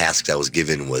biggest tasks I was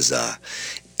given was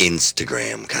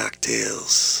Instagram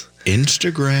cocktails.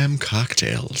 Instagram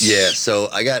cocktails. Yeah, so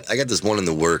I got this one in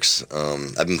the works.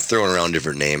 I've been throwing around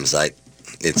different names.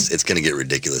 It's going to get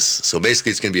ridiculous. So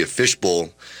basically, it's going to be a fish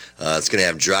bowl. It's going to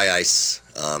have dry ice.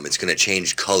 It's going to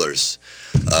change colors.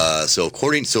 So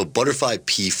butterfly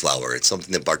pea flour. It's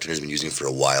something that bartenders have been using for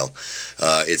a while.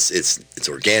 It's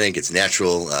organic. It's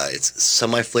natural. It's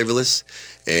semi-flavorless,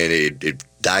 and it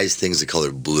dyes things the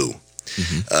color blue.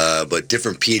 But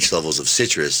different pH levels of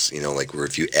citrus, like where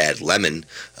if you add lemon,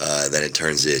 then it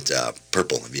turns it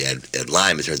purple. If you add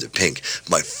lime, it turns it pink.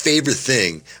 My favorite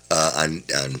thing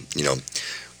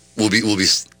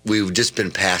we've just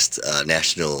been past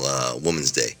National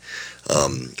Women's Day.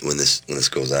 When this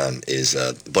goes on, is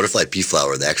butterfly pea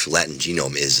flower. The actual Latin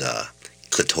genome is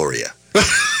clitoria.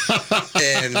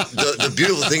 And the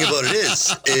beautiful thing about it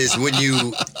is when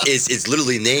it's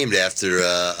literally named after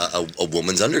a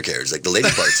woman's undercarriage, like the lady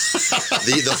parts.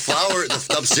 The flower,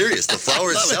 I'm serious. The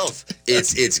flower itself,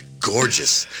 it's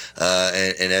gorgeous.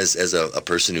 And as a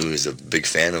person who is a big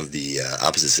fan of the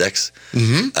opposite sex,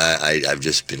 I've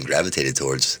just been gravitated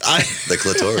towards the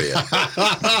clitoria.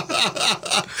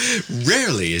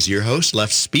 Rarely is your host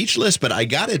left speechless, but I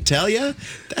gotta tell you,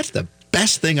 that's the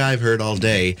best thing I've heard all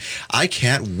day. I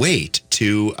can't wait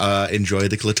to enjoy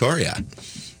the clitoria.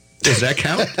 Does that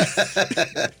count?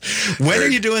 When are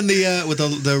you doing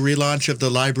the relaunch of the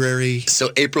library?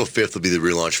 So April 5th will be the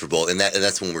relaunch for both, and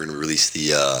that's when we're going to release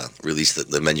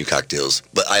the menu cocktails.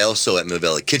 But I also at Mill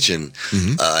Valley Kitchen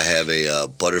I have a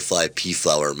butterfly pea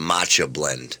flower matcha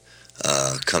blend.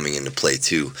 coming into play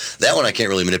too. That one I can't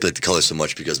really manipulate the color so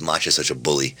much because matcha is such a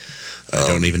bully. I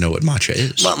don't even know what matcha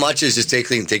is. Matcha is just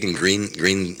taking green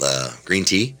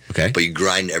tea, okay, but you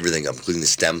grind everything up, including the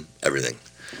stem, everything.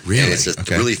 Really? And it's a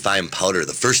really fine powder.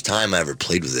 The first time I ever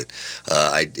played with it,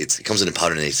 it comes in a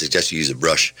powder, and they suggest you use a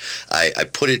brush. I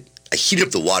heated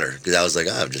up the water because I was like,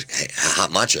 I'm just hot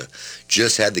matcha.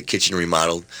 Just had the kitchen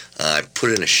remodeled. I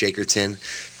put it in a shaker tin,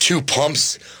 2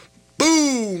 pumps.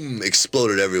 Boom!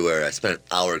 Exploded everywhere. I spent an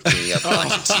hour cleaning up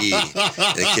matcha tea in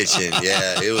the kitchen.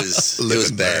 Yeah, it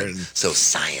was bad. So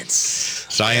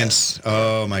science.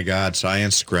 Oh my God,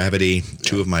 science, gravity,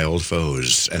 2 of my old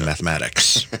foes, and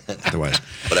mathematics. Otherwise,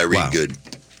 but I read good.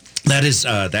 That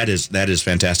is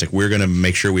fantastic. We're going to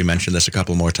make sure we mention this a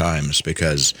couple more times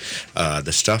because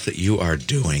the stuff that you are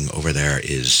doing over there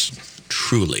is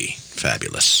truly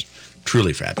fabulous.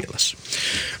 Truly fabulous.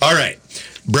 All right.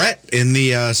 Brett, in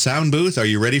the sound booth, are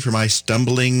you ready for my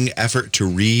stumbling effort to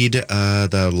read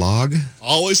the log?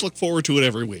 Always look forward to it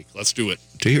every week. Let's do it.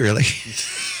 Do you really?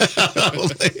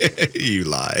 You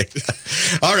lie.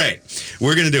 All right.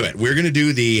 We're going to do it. We're going to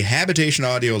do the habitation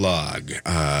audio log.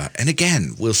 And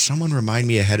again, will someone remind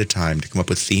me ahead of time to come up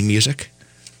with theme music?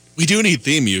 We do need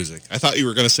theme music. I thought you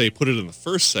were going to say put it in the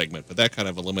first segment, but that kind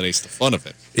of eliminates the fun of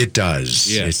it. It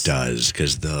does. Yes. It does,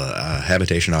 because the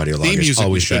habitation audio log is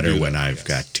always better when I've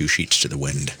got 2 sheets to the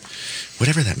wind.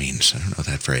 Whatever that means. I don't know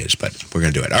that phrase, but we're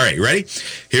going to do it. All right, you ready?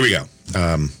 Here we go.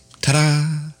 Ta-da!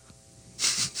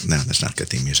 No, that's not good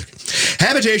theme music.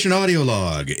 Habitation audio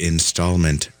log,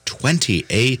 installment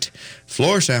 28,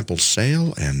 floor sample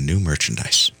sale and new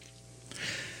merchandise.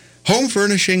 Home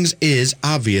furnishings is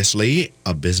obviously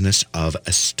a business of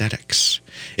aesthetics.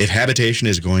 If Habitation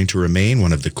is going to remain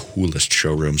one of the coolest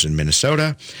showrooms in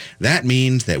Minnesota, that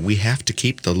means that we have to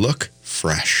keep the look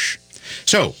fresh.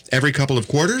 So, every couple of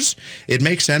quarters, it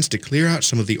makes sense to clear out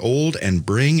some of the old and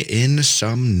bring in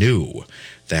some new.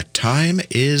 That time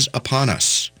is upon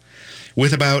us.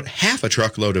 With about half a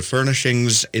truckload of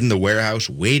furnishings in the warehouse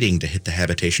waiting to hit the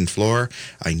Habitation floor,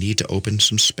 I need to open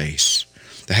some space.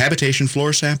 The Habitation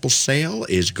Floor Sample Sale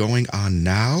is going on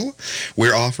now.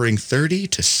 We're offering 30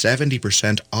 to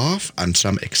 70% off on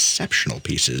some exceptional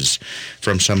pieces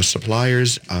from some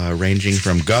suppliers ranging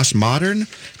from Gus Modern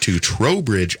to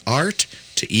Trowbridge Art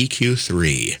to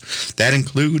EQ3. That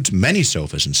includes many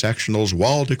sofas and sectionals,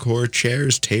 wall decor,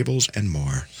 chairs, tables, and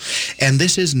more. And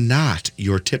this is not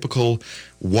your typical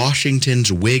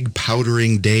Washington's Wig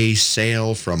Powdering Day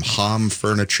sale from Hom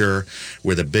Furniture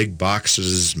where the big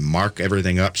boxes mark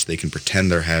everything up so they can pretend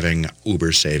they're having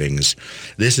uber savings.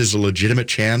 This is a legitimate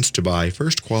chance to buy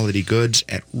first quality goods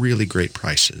at really great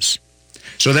prices.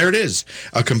 So there it is,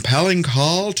 a compelling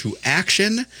call to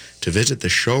action to visit the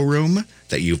showroom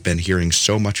that you've been hearing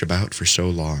so much about for so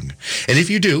long. And if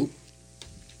you do,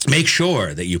 make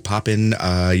sure that you pop in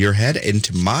your head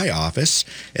into my office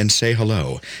and say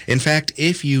hello. In fact,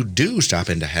 if you do stop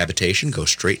into Habitation, go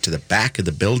straight to the back of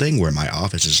the building where my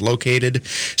office is located.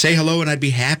 Say hello, and I'd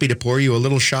be happy to pour you a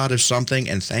little shot of something,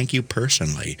 and thank you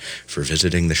personally for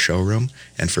visiting the showroom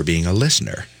and for being a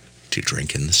listener to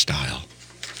Drink in the Style.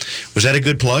 Was that a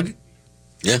good plug?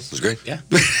 Yeah, it was great. Yeah.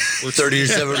 We're 30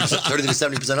 to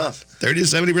 70% off. 30 to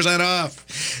 70%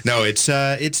 off. No,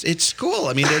 it's cool.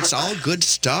 I mean, it's all good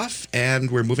stuff,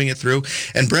 and we're moving it through.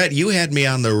 And Brett, you had me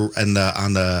on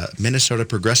the Minnesota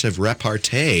Progressive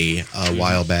Repartee a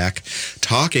while back,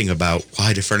 talking about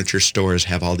why do furniture stores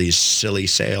have all these silly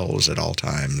sales at all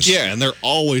times. Yeah, and they're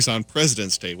always on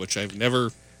President's Day, which I've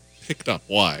never picked up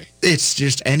why. It's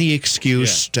just any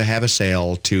excuse to have a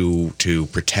sale to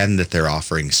pretend that they're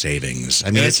offering savings. I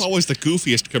mean, and it's always the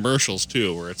goofiest commercials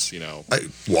too, where it's,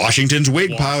 Washington's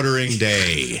Wig Powdering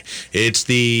Day. It's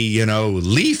the,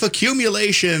 leaf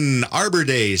accumulation Arbor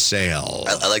Day sale.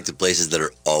 I like the places that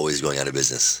are always going out of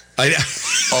business.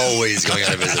 Always going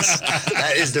out of business.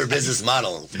 That is their business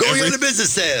model. Going out of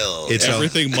business sale.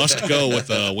 Everything must go with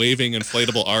a waving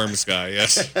inflatable arms guy,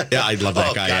 yes. Yeah, I love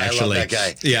that guy, actually. I love that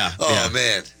guy. Yeah. Oh,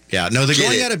 man. Yeah, no, they're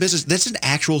going out of business. That's an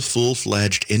actual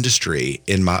full-fledged industry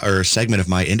segment of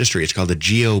my industry. It's called the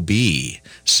GOB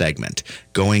segment,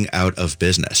 going out of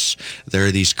business. There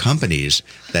are these companies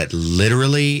that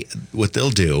literally, what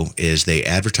they'll do is they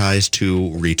advertise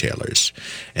to retailers,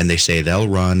 and they say they'll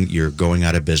run your going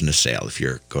out of business sale if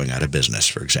you're going out of business,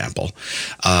 for example.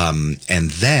 And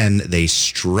then they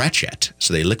stretch it.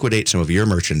 So they liquidate some of your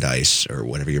merchandise or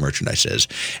whatever your merchandise is,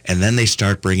 and then they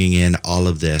start bringing in all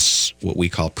of this, what we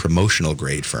call promotional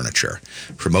grade furniture.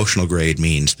 Promotional grade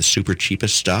means the super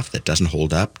cheapest stuff that doesn't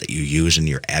hold up, that you use in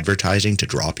your advertising to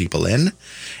draw people in,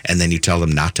 and then you tell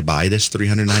them not to buy this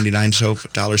 $399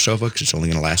 sofa because it's only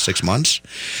going to last 6 months.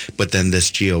 But then this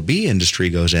GOB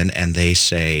industry goes in and they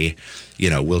say,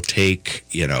 we'll take,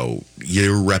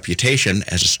 your reputation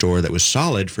as a store that was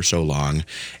solid for so long,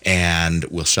 and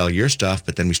we'll sell your stuff,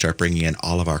 but then we start bringing in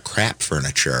all of our crap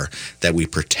furniture that we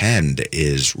pretend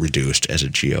is reduced as a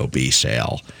GOB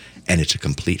sale, and it's a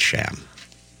complete sham.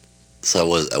 So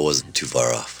I wasn't too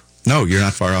far off. No, you're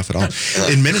not far off at all.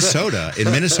 In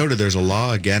Minnesota, there's a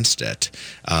law against it.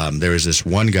 There is this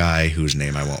one guy whose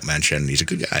name I won't mention. He's a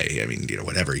good guy. I mean,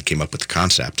 whatever. He came up with the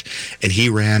concept. And he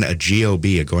ran a GOB,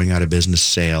 a going out of business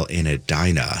sale in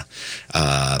Edina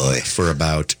for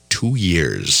about 2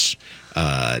 years.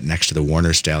 Next to the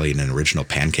Warner Stallion and Original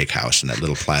Pancake House in that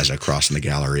little plaza across from the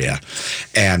Galleria.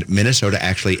 And Minnesota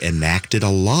actually enacted a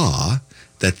law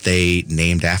that they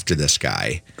named after this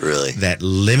guy. Really? That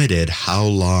limited how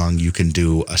long you can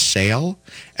do a sale,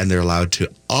 and they're allowed to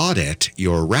audit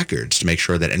your records to make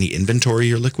sure that any inventory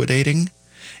you're liquidating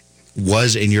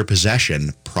was in your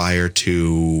possession prior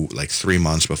to 3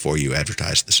 months before you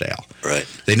advertised the sale. Right.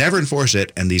 They never enforce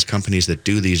it, and these companies that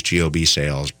do these GOB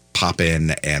sales pop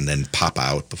in and then pop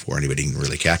out before anybody can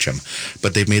really catch them.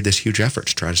 But they've made this huge effort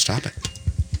to try to stop it.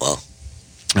 Well,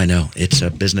 I know. It's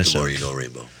a business. The more you know,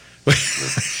 Rainbow.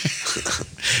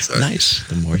 Nice.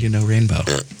 The more you know, Rainbow.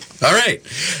 Yeah. All right.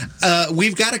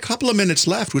 We've got a couple of minutes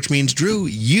left, which means, Drew,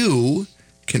 you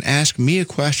can ask me a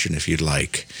question if you'd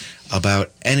like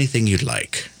about anything you'd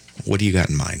like. What do you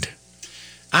got in mind?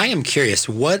 I am curious,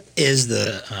 what is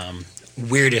the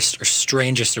weirdest or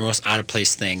strangest or most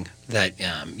out-of-place thing that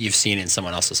you've seen in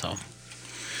someone else's home?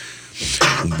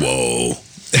 Whoa.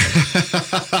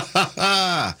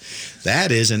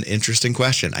 That is an interesting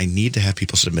question. I need to have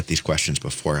people submit these questions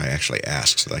before I actually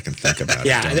ask so that I can think about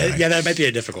it. That might be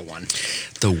a difficult one.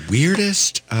 The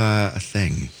weirdest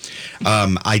thing.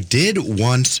 I did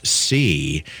once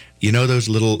see,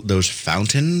 those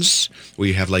fountains where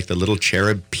you have the little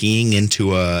cherub peeing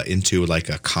into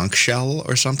a conch shell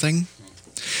or something?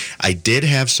 I did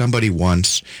have somebody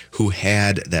once who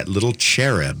had that little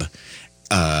cherub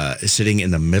sitting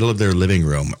in the middle of their living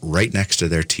room right next to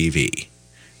their TV.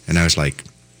 And I was like,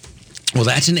 well,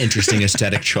 that's an interesting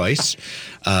aesthetic choice.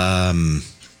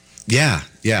 Yeah.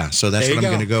 So that's what I'm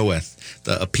going to go with.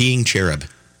 A peeing cherub.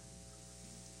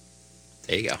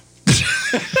 There you go.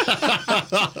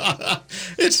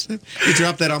 You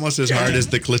dropped that almost as hard as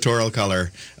the clitoral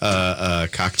color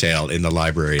cocktail in the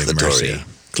Library of Mercy.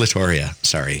 Clitoria,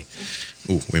 sorry.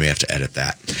 Ooh, we may have to edit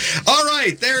that. All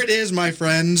right, there it is, my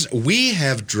friends. We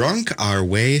have drunk our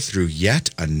way through yet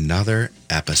another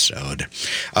episode.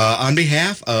 On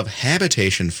behalf of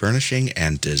Habitation Furnishing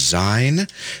and Design,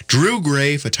 Drew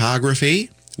Gray Photography,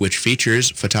 which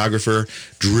features photographer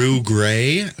Drew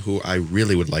Gray, who I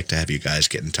really would like to have you guys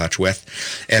get in touch with,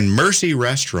 and Mercy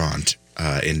Restaurant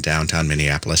in downtown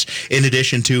Minneapolis. In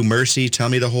addition to Mercy, tell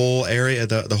me the whole area,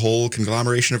 the whole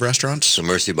conglomeration of restaurants. So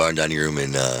Mercy Bar and Dining Room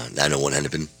in 901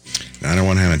 Hennepin.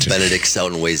 901 Hennepin. Benedict's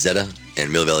out in Wayzata,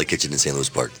 and Mill Valley Kitchen in St. Louis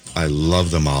Park. I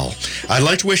love them all. I'd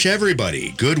like to wish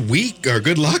everybody good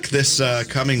luck this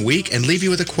coming week, and leave you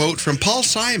with a quote from Paul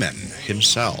Simon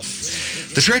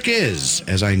himself. The trick is,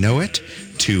 as I know it,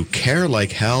 to care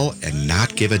like hell and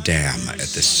not give a damn at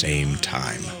the same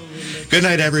time. Good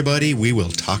night, everybody. We will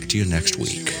talk to you next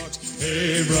week.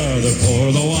 Hey, brother,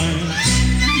 pour the wine.